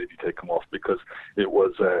him why did he take him off, because it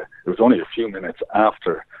was only a few minutes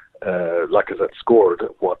after Lacazette scored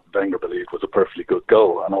what Wenger believed was a perfectly good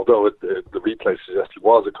goal, and although the replay suggested it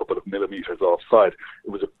was a couple of millimetres offside,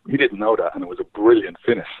 he didn't know that, and it was a brilliant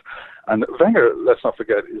finish. And Wenger, let's not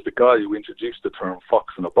forget, is the guy who introduced the term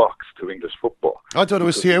 "fox in a box" to English football. I thought it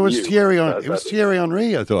was Thierry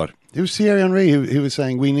Henry. I thought it was Thierry Henry who was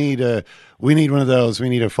saying we need one of those. We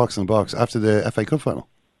need a fox in the box after the FA Cup final.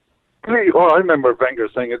 Really? Oh, I remember Wenger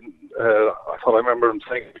saying it. I remember him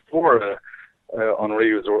saying it before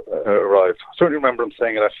Henry was arrived. I certainly remember him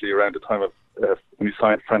saying it actually around the time of when he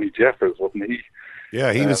signed Franny Jeffers, wasn't he?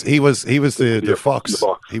 Yeah, he was the fox.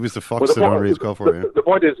 He was the fox that Henry was called for. The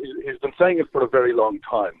point is, he's been saying it for a very long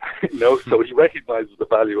time, so he recognises the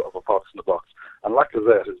value of a fox in the box. And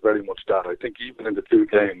Lacazette is very much that. I think even in the two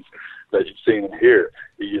games that you've seen him here,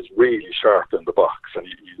 he is really sharp in the box, and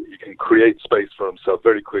he can create space for himself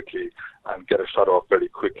very quickly and get a shot off very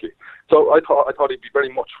quickly. So I thought he'd be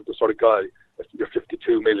very much the sort of guy. Your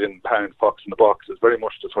 £52 million fox in the box is very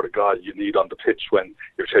much the sort of guy you need on the pitch when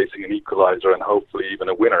you're chasing an equaliser and hopefully even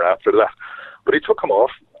a winner after that. But he took him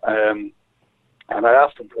off, and I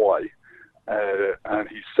asked him why, and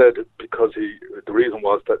he said the reason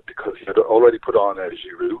was that because he had already put on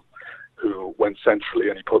Giroud, who went centrally,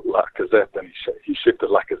 and he put Lacazette, and he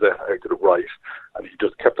shifted Lacazette out to the right, and he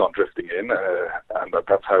just kept on drifting in, and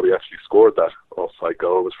that's how he actually scored that offside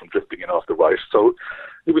goal, was from drifting in off the right. So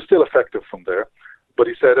he was still effective from there. But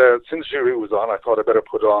he said, since Giroud was on, I thought I better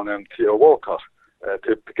put on Theo Walcott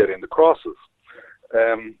to get in the crosses.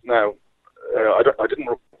 Now, I didn't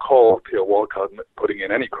recall Theo Walcott putting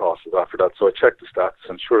in any crosses after that, so I checked the stats,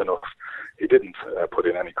 and sure enough, he didn't put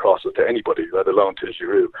in any crosses to anybody, let alone to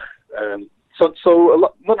Giroud. So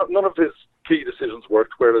none of his key decisions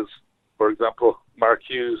worked, whereas, for example, Mark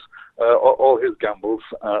Hughes, all his gambles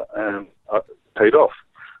paid off.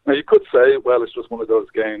 Now, you could say, well, it's just one of those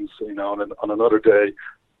games, on another day,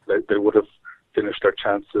 they would have finished their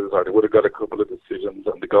chances, or they would have got a couple of decisions,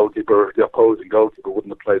 and the opposing goalkeeper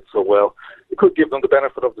wouldn't have played so well. You could give them the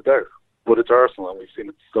benefit of the doubt. But it's Arsenal, and we've seen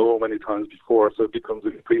it so many times before, so it becomes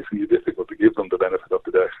increasingly difficult to give them the benefit of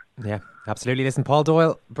the doubt. Yeah, absolutely. Listen, Paul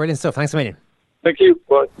Doyle, brilliant stuff. Thanks a million. Thank you.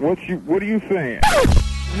 Bye. What are you saying?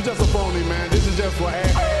 You're just a phony, man. This is just for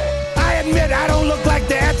I admit I don't look like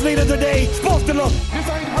the athlete of the day supposed to look. This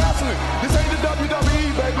ain't wrestling. This ain't the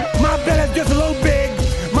WWE, baby. My belly's just a little big.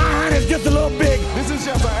 My hand is just a little big. This is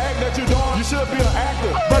just an act that you're doing. You should be an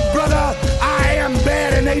actor. But brother, I am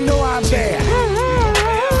bad, and they know I'm bad.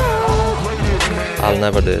 I'll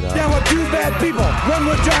never do that. There were two bad people. One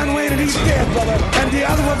was John Wayne, and he's dead, brother. And the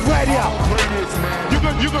other was right here.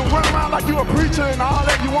 You can run around like you a preacher and all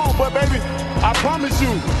that you want, but baby, I promise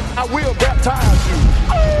you, I will baptize you.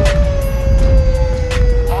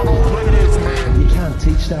 I don't play this, man. You can't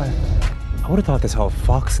teach that. I would have thought this whole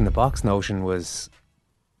fox in the box notion was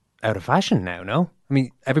out of fashion now, no? I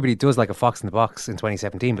mean, everybody does like a fox in the box in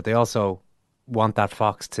 2017, but they also want that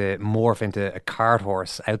fox to morph into a cart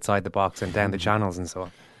horse outside the box and down the channels and so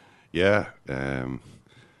on. Yeah,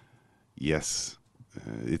 yes,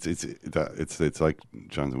 it's like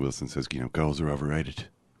Jonathan Wilson says. Goals are overrated.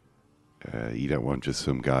 You don't want just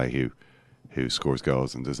some guy who scores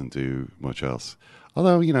goals and doesn't do much else.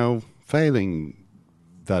 Although failing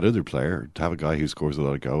that other player, to have a guy who scores a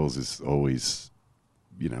lot of goals is always,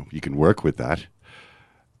 you can work with that.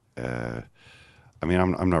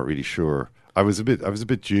 I'm not really sure. I was a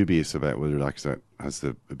bit dubious about whether Lacazette has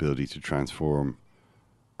the ability to transform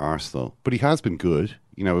Arsenal, but he has been good.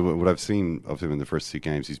 What I've seen of him in the first two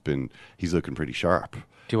games, he's looking pretty sharp.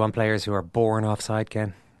 Do you want players who are born offside,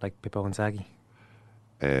 Ken, like Pippo Inzaghi?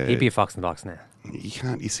 He'd be a fox in the box now. You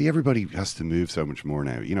can't. You see, everybody has to move so much more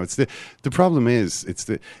now. It's the problem is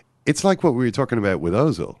it's like what we were talking about with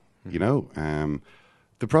Ozil.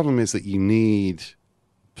 The problem is that you need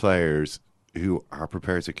players who are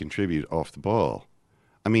prepared to contribute off the ball.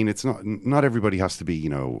 I mean, it's not everybody has to be,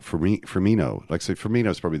 Firmino. Like, say,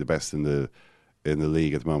 Firmino's probably the best in the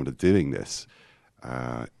league at the moment at doing this.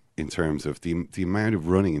 in terms of the amount of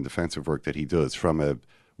running and defensive work that he does from a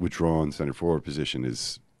withdrawn centre forward position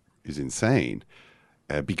is insane.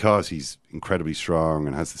 Because he's incredibly strong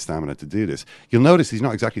and has the stamina to do this. You'll notice he's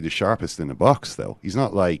not exactly the sharpest in the box, though. He's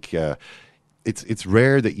not like... It's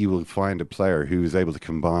rare that you will find a player who is able to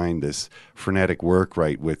combine this frenetic work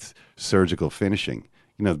rate with surgical finishing.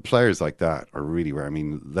 You know, the players like that are really rare. I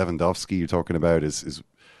mean, Lewandowski you're talking about is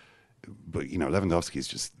but, you know, Lewandowski is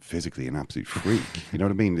just physically an absolute freak. You know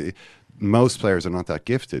what I mean? Most players are not that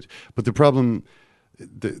gifted. But the problem...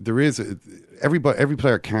 There is every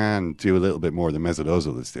player can do a little bit more than Mesut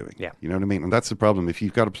Ozil is doing. Yeah. You know what I mean? And that's the problem. If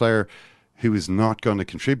you've got a player who is not going to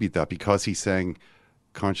contribute that because he's saying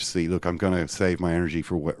consciously, look, I'm going to save my energy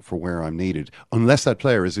for where I'm needed, unless that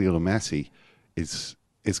player is Lionel Messi, it's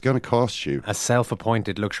going to cost you. A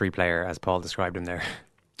self-appointed luxury player, as Paul described him there.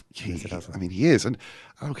 I mean, he is. And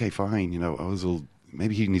okay, fine, you know, Ozil...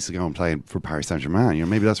 Maybe he needs to go and play for Paris Saint-Germain. You know,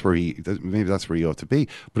 maybe that's where he ought to be.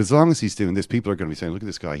 But as long as he's doing this, people are going to be saying, "Look at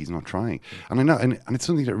this guy; he's not trying." And I know, and it's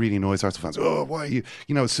something that really annoys Arsenal fans. Oh, why are you?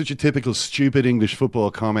 You know, it's such a typical stupid English football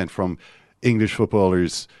comment from English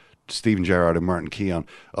footballers, Steven Gerrard and Martin Keown.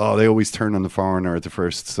 Oh, they always turn on the foreigner at the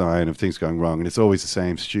first sign of things going wrong, and it's always the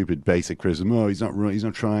same stupid basic criticism. Oh, he's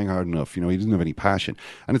not trying hard enough. You know, he doesn't have any passion,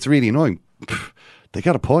 and it's really annoying. They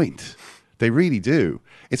got a point. They really do.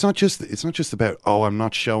 It's not just about, oh, I'm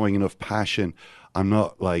not showing enough passion. I'm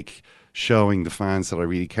not like showing the fans that I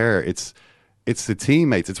really care. It's the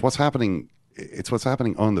teammates. It's what's happening. It's what's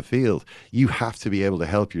happening on the field. You have to be able to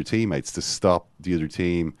help your teammates to stop the other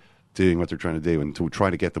team doing what they're trying to do and to try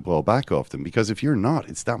to get the ball back off them. Because if you're not,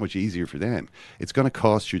 it's that much easier for them. It's going to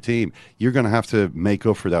cost your team. You're going to have to make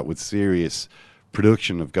up for that with serious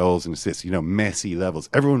production of goals and assists. You know, Messi levels.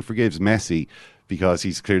 Everyone forgives Messi because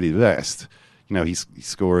he's clearly the best. You know, he's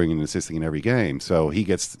scoring and assisting in every game, so he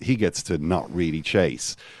gets to not really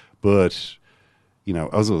chase. But, you know,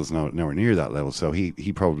 Ozil is nowhere near that level, so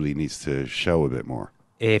he probably needs to show a bit more.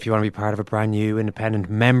 If you want to be part of a brand new, independent,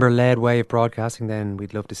 member-led way of broadcasting, then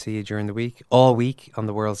we'd love to see you during the week, all week on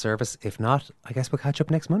the World Service. If not, I guess we'll catch up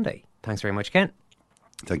next Monday. Thanks very much, Ken.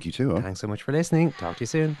 Thank you too. Thanks so much for listening. Talk to you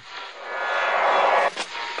soon.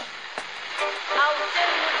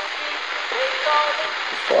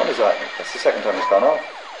 What is that? That's the second time it's gone off.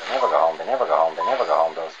 They never go home.